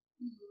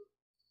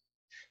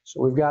 So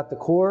we've got the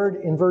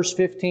cord in verse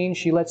 15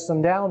 she lets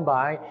them down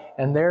by,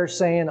 and they're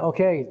saying,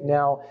 okay,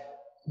 now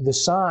the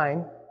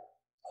sign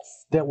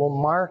that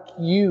will mark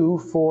you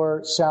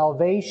for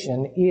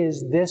salvation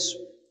is this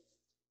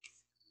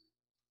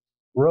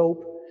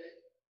rope,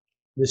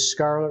 this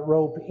scarlet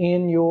rope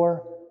in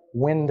your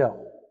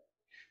window.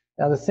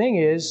 Now the thing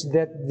is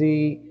that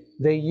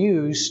they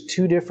use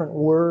two different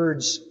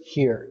words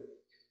here.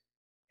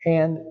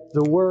 And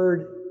the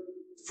word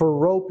for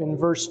rope in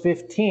verse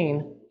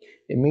 15,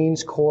 it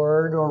means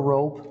cord or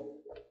rope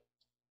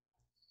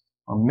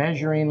or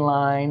measuring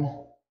line.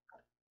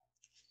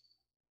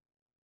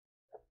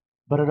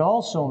 But it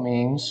also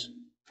means,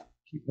 I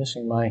keep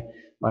missing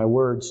my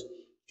words,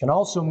 it can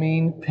also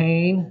mean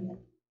pain,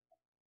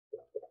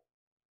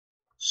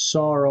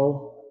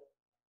 sorrow,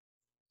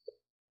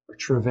 or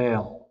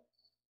travail.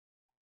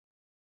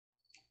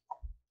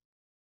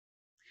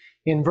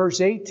 In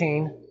verse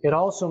 18, it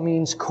also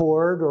means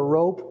cord or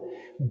rope,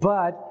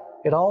 but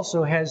it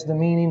also has the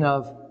meaning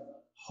of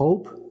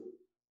hope,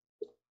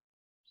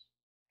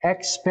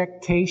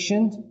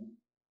 expectation,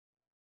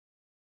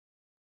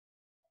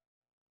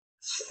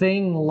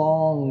 thing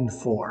longed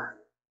for.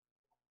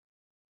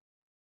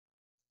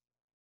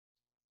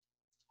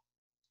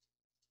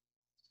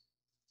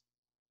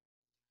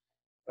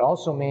 It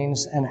also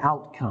means an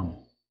outcome.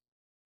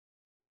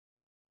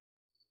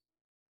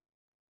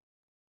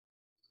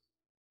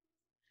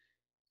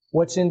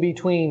 What's in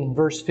between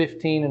verse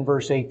 15 and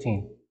verse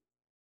 18?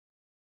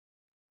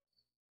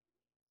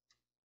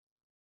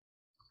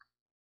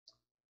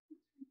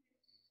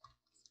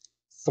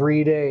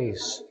 Three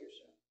days.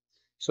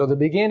 So the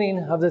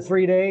beginning of the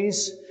 3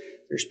 days,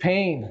 there's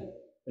pain,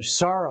 there's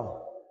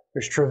sorrow,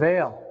 there's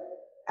travail.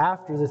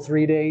 After the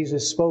 3 days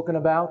is spoken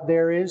about,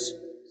 there is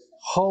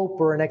hope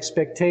or an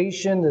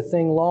expectation, the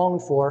thing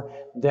longed for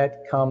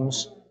that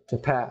comes to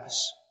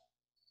pass.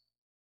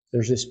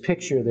 There's this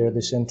picture there,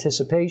 this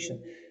anticipation,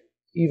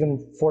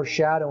 even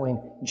foreshadowing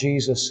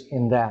Jesus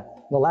in that.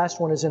 The last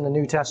one is in the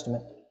New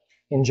Testament,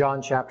 in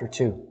John chapter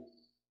 2.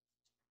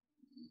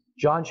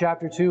 John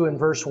chapter 2 and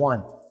verse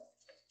 1.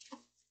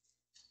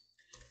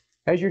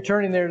 As you're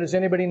turning there, does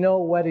anybody know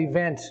what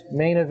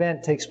main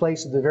event takes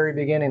place at the very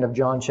beginning of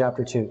John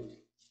chapter 2?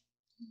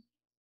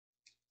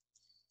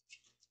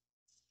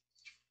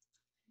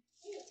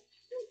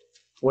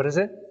 What is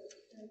it?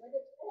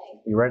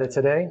 You read it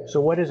today?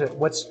 So what is it?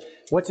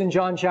 What's in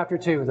John chapter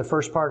 2, the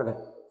first part of it?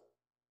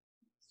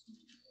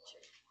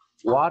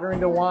 Water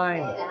into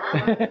wine.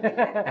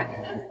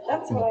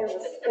 That's what I was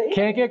thinking.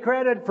 Can't get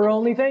credit for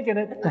only thinking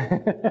it.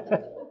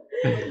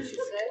 What did she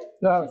say?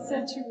 No. She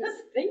said she was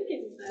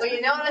thinking that. Well,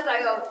 you notice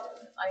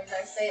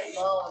I say it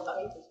low and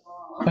keep it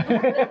small.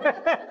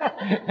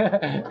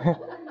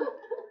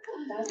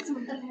 That's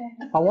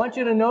okay. I want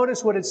you to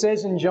notice what it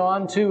says in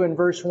John 2 and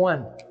verse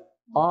 1.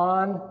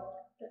 On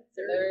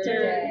Third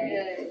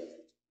day.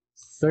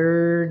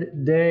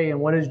 third day. And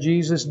what does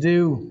Jesus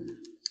do?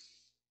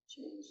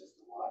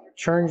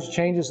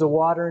 Changes the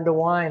water into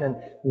wine. And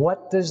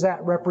what does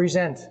that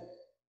represent?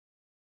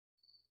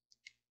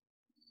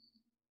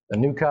 The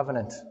new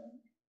covenant.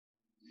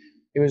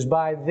 It was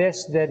by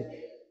this that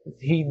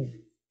He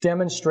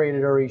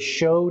demonstrated or He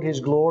showed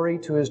His glory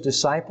to His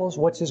disciples.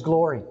 What's His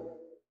glory?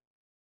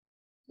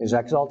 His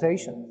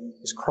exaltation,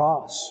 His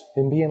cross,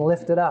 Him being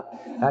lifted up.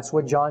 That's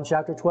what John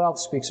chapter 12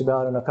 speaks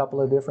about in a couple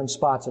of different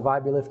spots. If I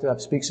be lifted up,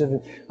 speaks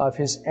of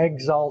His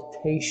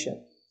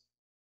exaltation.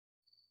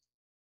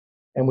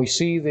 And we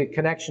see the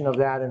connection of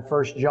that in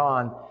 1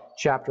 John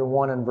chapter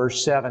 1 and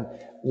verse 7,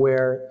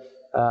 where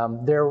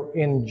there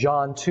in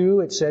John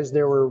 2 it says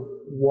there were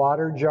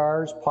water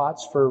jars,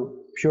 pots for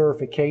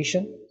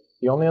purification.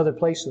 The only other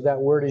place that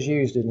word is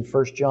used is in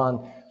 1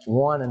 John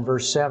 1 and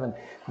verse 7,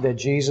 that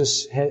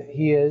Jesus,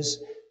 He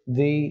is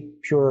the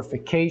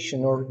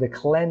purification or the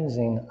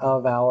cleansing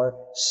of our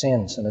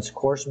sins. And it's, of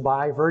course,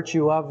 by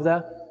virtue of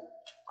the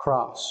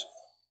cross.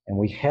 And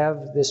we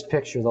have this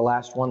picture. The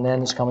last one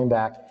then is coming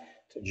back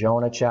to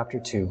Jonah chapter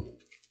 2,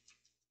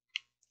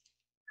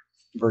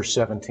 verse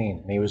 17.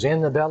 And he was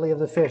in the belly of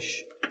the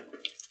fish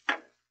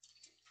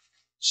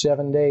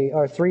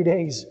 3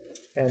 days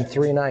and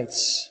 3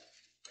 nights.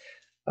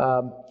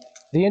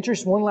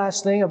 One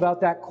last thing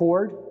about that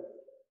cord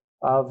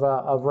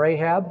of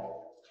Rahab,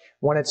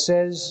 when it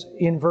says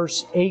in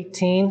verse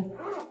 18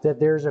 that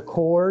there's a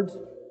cord,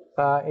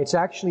 it's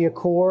actually a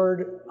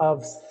cord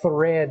of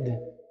thread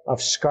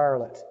of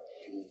scarlet.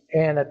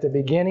 And at the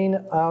beginning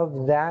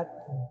of that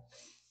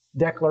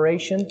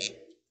declaration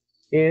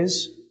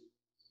is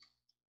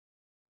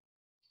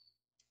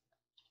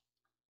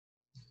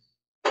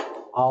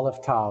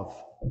Aleph Tav.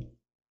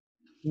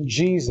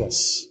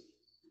 Jesus.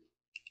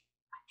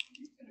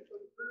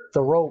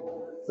 The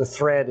rope, the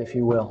thread, if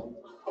you will.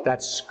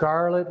 That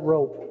scarlet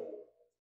rope